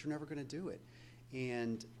make it. You're never going to do it.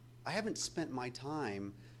 And I haven't spent my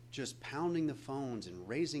time just pounding the phones and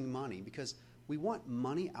raising money, because we want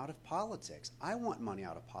money out of politics. I want money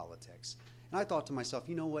out of politics. And I thought to myself,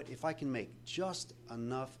 you know what, if I can make just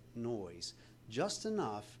enough noise, just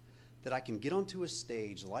enough that I can get onto a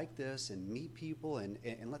stage like this and meet people and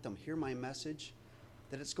let them hear my message,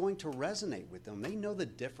 that it's going to resonate with them. They know the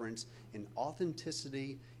difference in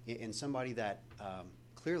authenticity in somebody that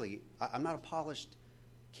clearly, I'm not a polished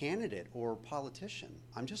candidate or politician.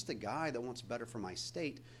 I'm just a guy that wants better for my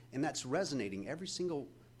state, and that's resonating every single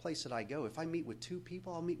place that I go. If I meet with two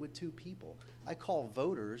people, I'll meet with two people. I call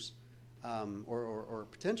voters or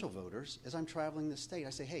potential voters as I'm traveling the state. I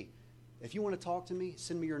say, hey, if you want to talk to me,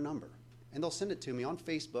 send me your number. And they'll send it to me on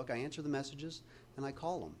Facebook. I answer the messages, and I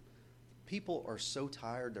call them. People are so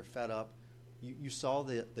tired. They're fed up. You saw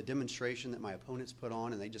the demonstration that my opponents put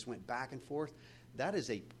on, and they just went back and forth. That is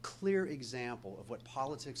a clear example of what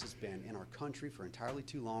politics has been in our country for entirely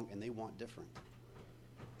too long, and they want different. You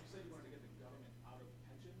said you wanted to get the government out of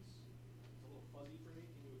pensions. It's a little fuzzy for me.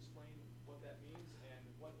 Can you explain what that means and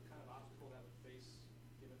what kind of obstacle that would face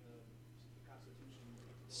given the Constitution?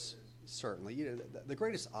 Certainly. The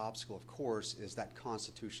greatest obstacle, of course, is that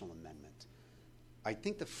constitutional amendment. I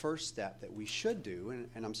think the first step that we should do,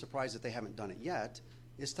 and I'm surprised that they haven't done it yet,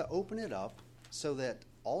 is to open it up so that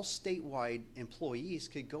all statewide employees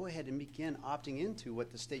could go ahead and begin opting into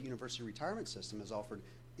what the state university retirement system has offered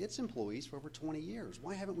its employees for over 20 years.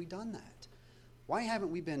 Why haven't we done that? Why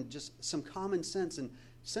haven't we been just some common sense and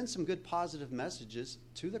send some good positive messages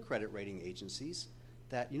to the credit rating agencies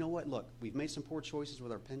that, you know what, look, we've made some poor choices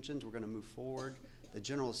with our pensions, we're going to move forward. The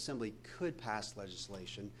General Assembly could pass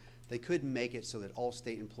legislation. They could make it so that all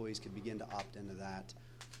state employees could begin to opt into that.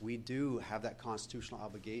 We do have that constitutional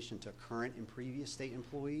obligation to current and previous state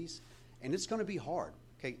employees, and it's going to be hard.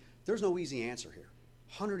 Okay, there's no easy answer here.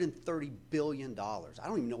 $130 billion. I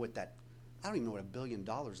don't even know what $1 billion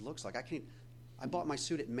looks like. I bought my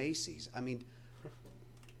suit at Macy's. I mean,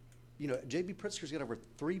 you know, J.B. Pritzker's got over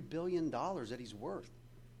 $3 billion that he's worth.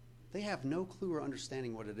 They have no clue or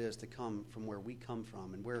understanding what it is to come from where we come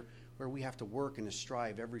from and where we have to work and to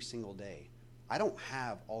strive every single day. I don't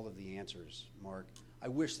have all of the answers, Mark. I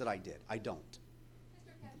wish that I did. I don't.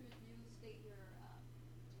 Mr. Kessler, you state your,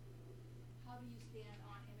 how do you stand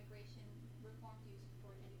on immigration reform? Do you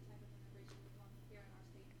support any type of immigration reform here in our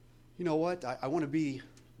state? You know what? I want to be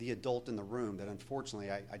the adult in the room that unfortunately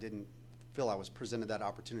I didn't feel I was presented that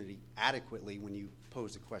opportunity adequately when you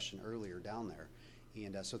posed a question earlier down there.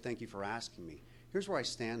 And so thank you for asking me. Here's where I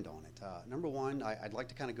stand on it. Number one, I'd like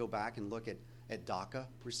to kind of go back and look at DACA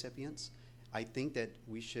recipients. I think that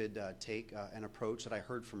we should take an approach that I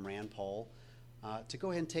heard from Rand Paul to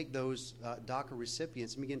go ahead and take those DACA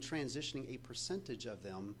recipients and begin transitioning a percentage of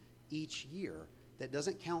them each year that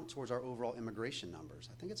doesn't count towards our overall immigration numbers.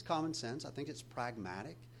 I think it's common sense. I think it's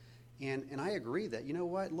pragmatic. And I agree that, you know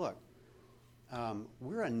what, look,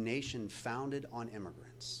 we're a nation founded on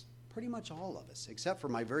immigrants. Pretty much all of us, except for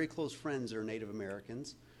my very close friends that are Native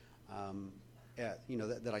Americans, you know,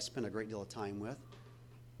 that I spend a great deal of time with.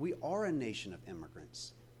 We are a nation of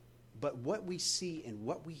immigrants. But what we see and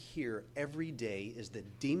what we hear every day is the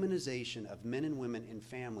demonization of men and women and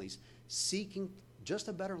families seeking just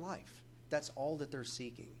a better life. That's all that they're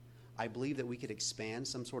seeking. I believe that we could expand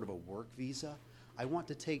some sort of a work visa. I want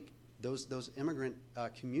to take those immigrant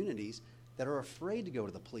communities that are afraid to go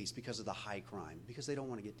to the police because of the high crime, because they don't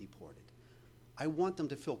want to get deported. I want them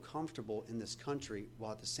to feel comfortable in this country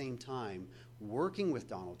while at the same time working with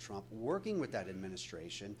Donald Trump, working with that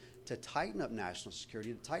administration to tighten up national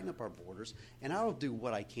security, to tighten up our borders, and I'll do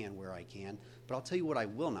what I can where I can, but I'll tell you what I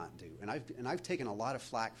will not do, and I've taken a lot of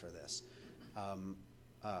flack for this.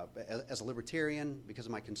 As a libertarian, because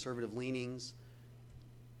of my conservative leanings,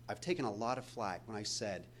 I've taken a lot of flack when I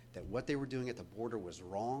said that what they were doing at the border was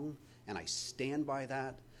wrong, and I stand by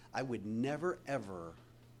that. I would never, ever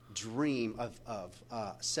dream of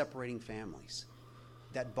separating families.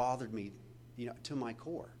 That bothered me, you know, to my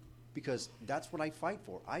core, because that's what I fight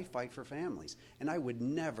for. I fight for families, and I would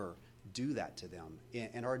never do that to them.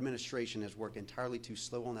 And our administration has worked entirely too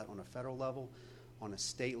slow on that on a federal level, on a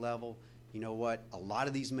state level. You know what? A lot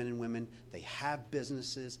of these men and women, they have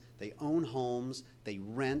businesses, they own homes, they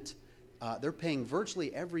rent. They're paying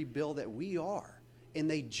virtually every bill that we are. And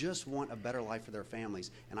they just want a better life for their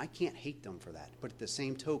families. And I can't hate them for that. But at the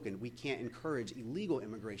same token, we can't encourage illegal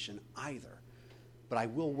immigration either. But I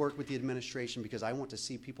will work with the administration because I want to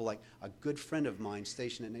see people like a good friend of mine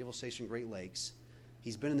stationed at Naval Station Great Lakes.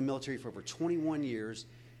 He's been in the military for over 21 years,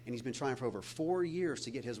 and he's been trying for over 4 years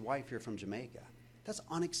to get his wife here from Jamaica. That's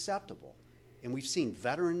unacceptable. And we've seen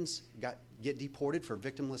veterans get deported for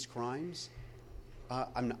victimless crimes.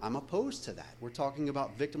 I'm opposed to that. We're talking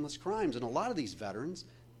about victimless crimes, and a lot of these veterans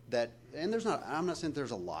I'm not saying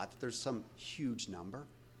there's a lot, there's some huge number,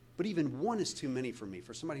 but even one is too many for me.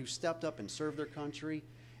 For somebody who stepped up and served their country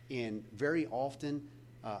and very often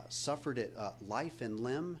suffered it life and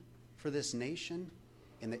limb for this nation,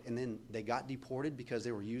 and then they got deported because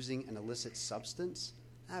they were using an illicit substance?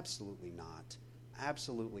 Absolutely not.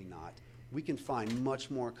 Absolutely not. We can find much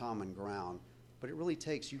more common ground, but it really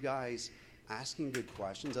takes you guys asking good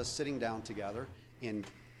questions, us sitting down together, and,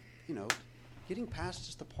 you know, getting past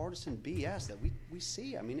just the partisan BS that we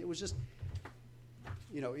see. I mean, it was just,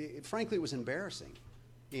 you know, frankly, it was embarrassing.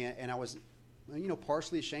 And I was, you know,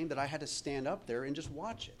 partially ashamed that I had to stand up there and just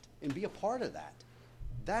watch it and be a part of that.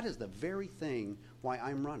 That is the very thing why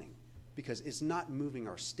I'm running, because it's not moving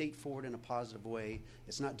our state forward in a positive way.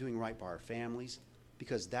 It's not doing right by our families,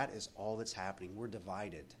 because that is all that's happening. We're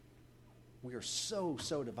divided. We are so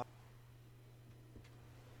divided.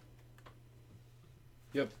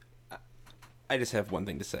 Yep. I just have one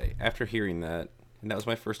thing to say. After hearing that, and that was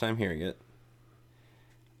my first time hearing it,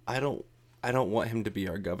 I don't want him to be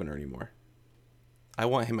our governor anymore. I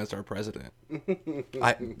want him as our president.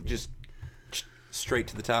 I just straight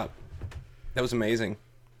to the top. That was amazing.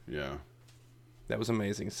 Yeah. That was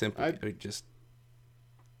amazing. Simply, just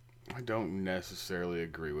I don't necessarily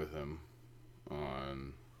agree with him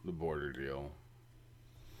on the border deal.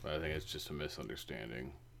 But I think it's just a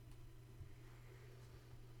misunderstanding.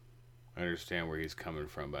 I understand where he's coming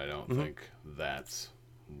from, but I don't think that's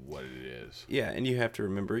what it is. Yeah, and you have to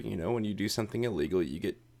remember, when you do something illegal, you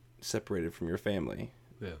get separated from your family.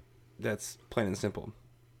 Yeah. That's plain and simple.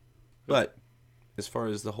 But as far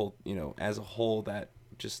as the whole, as a whole, that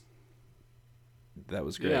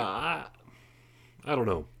was great. Yeah, I don't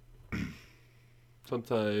know.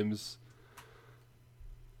 Sometimes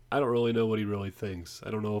I don't really know what he really thinks.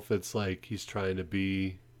 I don't know if it's like he's trying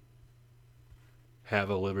to have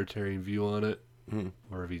a libertarian view on it,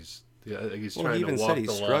 or if he's trying to walk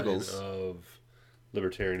the line of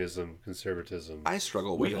libertarianism, conservatism. I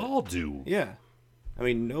struggle with it. We all do. Yeah. I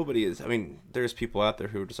mean, nobody is. I mean, there's people out there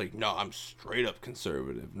who are just like, no, I'm straight up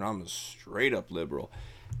conservative, and I'm a straight up liberal.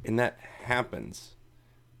 And that happens.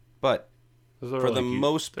 But for the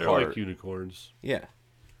most part. They're like unicorns. Yeah.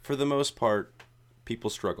 For the most part, people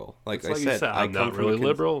struggle. Like I said, I'm not really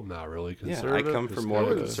liberal, not really conservative. Yeah, I come from more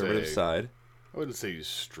of a conservative side. I wouldn't say you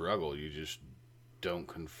struggle. You just don't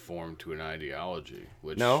conform to an ideology,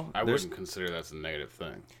 which I wouldn't consider that's a negative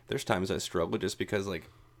thing. There's times I struggle just because, like,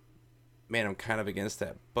 man, I'm kind of against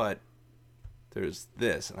that, but there's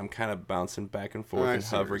this, and I'm kind of bouncing back and forth and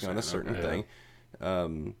hovering on a certain thing.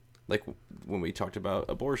 Like when we talked about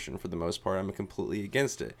abortion, for the most part, I'm completely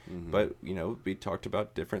against it. But, we talked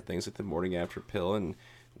about different things like the morning after pill and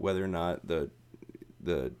whether or not the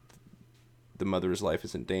mother's life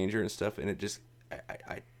is in danger and stuff, and it just,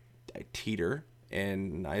 I teeter,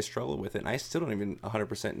 and I struggle with it, and I still don't even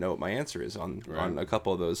 100% know what my answer is on a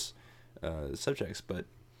couple of those subjects, but...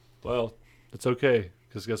 Well, it's okay,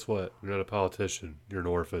 because guess what? You're not a politician. You're an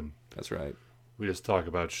orphan. That's right. We just talk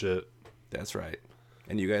about shit. That's right.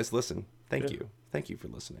 And you guys listen. Thank you. Thank you for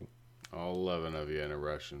listening. All 11 of you in a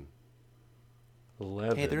Russian.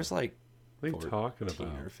 11? Hey, there's like... What are you talking about?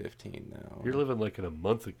 14 or 15 now. You're living like in a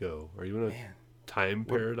month ago. Are you in a time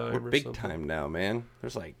paradigm or something? We're big time now, man.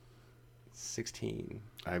 There's like 16.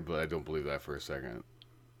 I don't believe that for a second.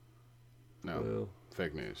 No. Well,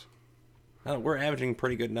 fake news. Oh, we're averaging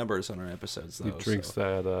pretty good numbers on our episodes, though. He drinks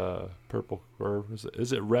that purple, or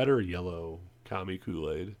is it red or yellow Kami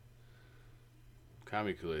Kool-Aid?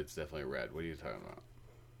 Kami Kool-Aid's definitely red. What are you talking about?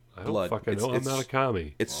 I don't fucking know. I'm not a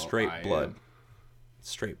Kami. It's straight blood.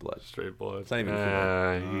 Straight blood. Straight blood. It's not even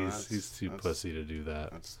cool. He's too pussy to do that.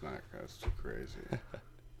 That's too crazy.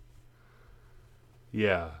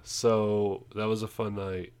 Yeah, so that was a fun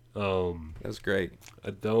night. That was great. I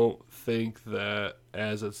don't think that,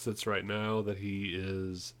 as it sits right now, that he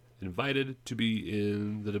is invited to be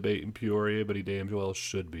in the debate in Peoria, but he damn well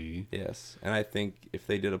should be. Yes, and I think if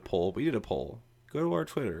they did a poll, we did a poll. Go to our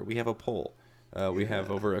Twitter. We have a poll. We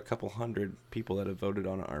have over a couple hundred people that have voted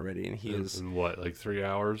on it already, and he is... In what, like 3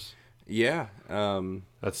 hours? Yeah.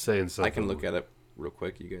 That's saying something. I can look at it real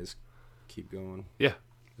quick. You guys keep going. Yeah.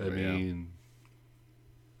 I mean...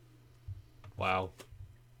 Wow.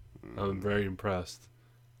 I'm very impressed.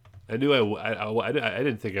 I knew I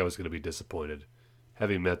didn't think I was going to be disappointed,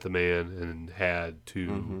 having met the man and had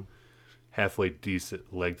two halfway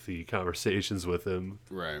decent, lengthy conversations with him.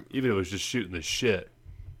 Right. Even if it was just shooting the shit.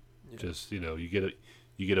 Yeah. Just, you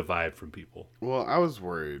get a vibe from people. Well, I was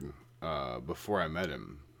worried before I met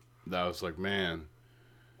him that I was like, man,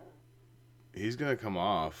 he's going to come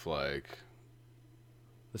off like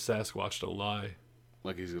the Sasquatch don't lie.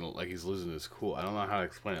 Like he's losing his cool. I don't know how to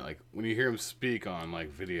explain it. Like when you hear him speak on like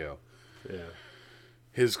video,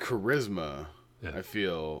 his charisma, I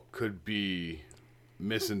feel, could be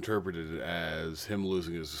misinterpreted as him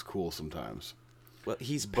losing his cool sometimes. Well,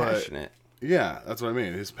 he's passionate. Yeah, that's what I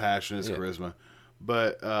mean. His passion, his charisma.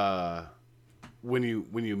 But when you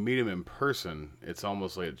meet him in person, it's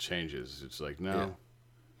almost like it changes. It's like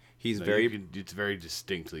he's it's very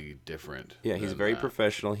distinctly different. Yeah, he's very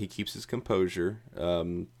professional. He keeps his composure.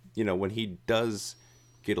 When he does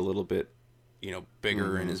get a little bit,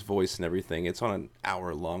 bigger in his voice and everything, it's on an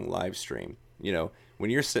hour-long live stream. When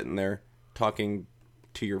you're sitting there talking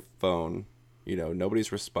to your phone,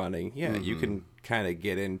 nobody's responding. Yeah, you can kind of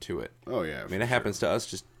get into it. Oh, yeah. I mean, it happens to us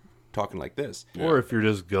just talking like this. Or if you're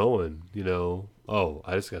just going,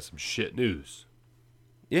 I just got some shit news.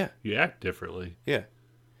 Yeah. You act differently. Yeah.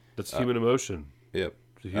 That's human emotion. Yep.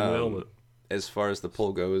 It's a human element. As far as the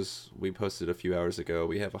poll goes, we posted a few hours ago.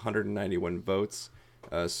 We have 191 votes.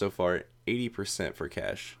 So far, 80% for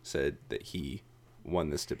Cash said that he won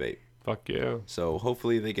this debate. Fuck yeah. So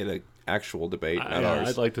hopefully they get an actual debate, not ours.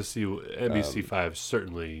 I'd like to see NBC 5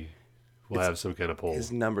 certainly will have some kind of poll.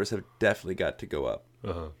 His numbers have definitely got to go up.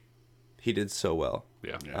 Uh-huh. He did so well.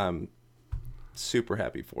 Yeah. super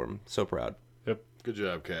happy for him. So proud. Yep. Good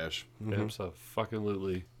job, Cash.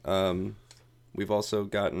 Absolutely. We've also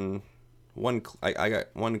gotten I got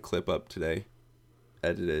one clip up today,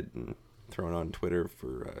 edited and thrown on Twitter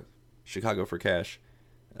for Chicago for Cash.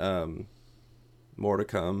 More to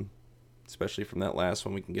come, especially from that last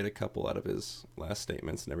one. We can get a couple out of his last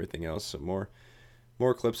statements and everything else. So more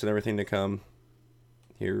clips and everything to come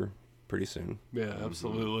here pretty soon. Yeah,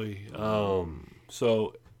 absolutely.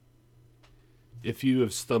 So if you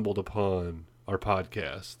have stumbled upon our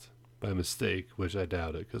podcast by mistake, which I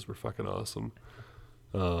doubt it because we're fucking awesome,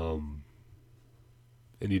 and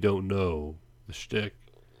you don't know the shtick,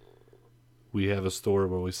 we have a store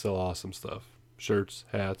where we sell awesome stuff. Shirts,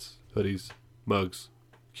 hats, hoodies, mugs,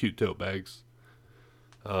 cute tote bags.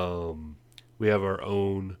 We have our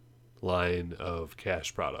own line of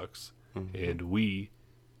Cash products, and we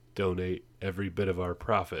donate every bit of our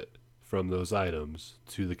profit from those items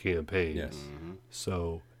to the campaign. Yes.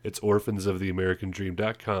 So it's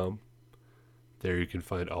orphansoftheamericandream.com. There you can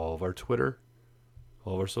find all of our Twitter,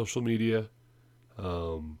 all of our social media.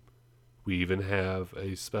 We even have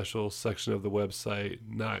a special section of the website,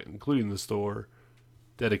 not including the store,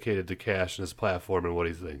 dedicated to Cash and his platform and what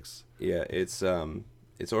he thinks. Yeah, it's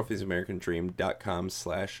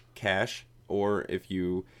orphansofamericandream.com/cash, or if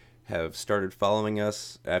you have started following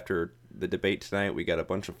us after the debate tonight, we got a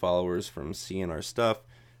bunch of followers from seeing our stuff.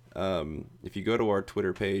 If you go to our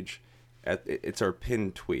Twitter page, it's our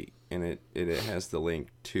pinned tweet, and it has the link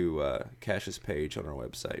to Cash's page on our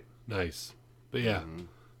website. Nice. But yeah,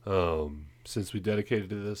 since we dedicated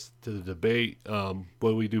to the debate, what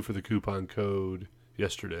did we do for the coupon code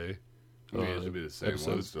yesterday? It should be the same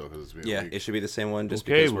one still, because it's been a week. It should be the same one. Just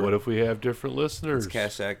okay, because what if we have different listeners?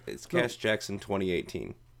 It's Cash Jackson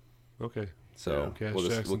 2018. Okay. So yeah.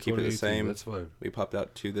 we'll keep it the same. That's fine. We popped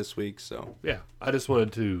out 2 this week, so yeah. I just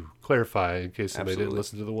wanted to clarify in case somebody Absolutely. didn't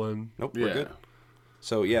listen to the one. Nope, we're good.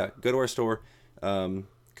 So yeah, go to our store.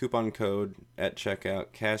 Coupon code at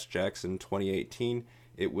checkout, Cash Jackson 2018.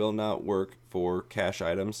 It will not work for Cash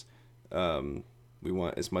items. We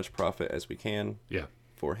want as much profit as we can. Yeah.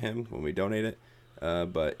 For him when we donate it,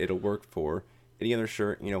 but it'll work for any other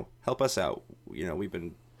shirt. Help us out. We've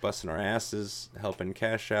been busting our asses helping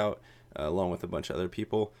Cash out, along with a bunch of other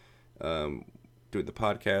people, doing the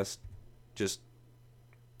podcast. Just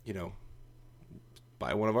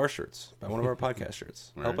buy one of our shirts, buy one of our podcast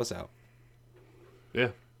shirts. Right. Help us out. Yeah,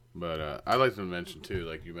 but I'd like to mention too,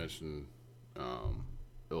 like you mentioned,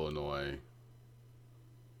 Illinois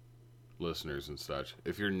listeners and such.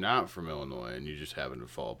 If you're not from Illinois and you just happen to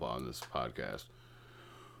fall upon this podcast,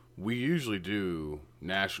 we usually do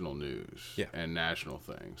national news and national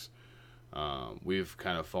things. We've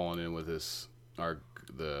kind of fallen in with the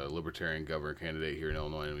Libertarian governor candidate here in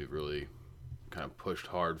Illinois, and we've really kind of pushed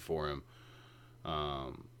hard for him.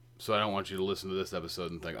 So I don't want you to listen to this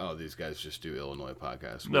episode and think, oh, these guys just do Illinois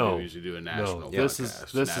podcasts. We usually do a national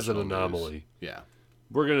podcast. This is an anomaly. News. Yeah.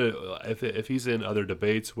 We're gonna if he's in other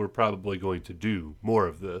debates, we're probably going to do more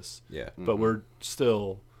of this. Yeah. But we're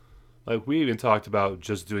still, like, we even talked about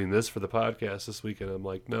just doing this for the podcast this week, and I'm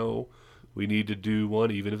like, no, we need to do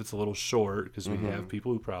one, even if it's a little short, because we have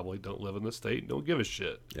people who probably don't live in the state and don't give a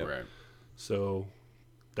shit. Yep. Right. So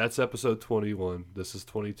that's episode 21. This is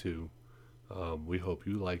 22. We hope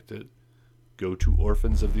you liked it. Go to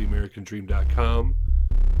orphansoftheamericandream.com.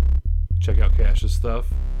 Check out Cash's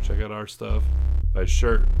stuff. Check out our stuff. Buy a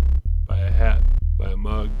shirt. Buy a hat. Buy a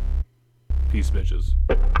mug. Peace, bitches.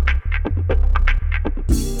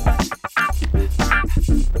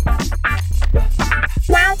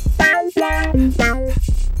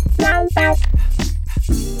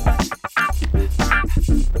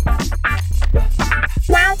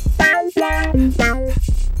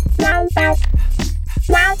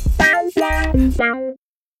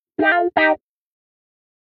 Wow.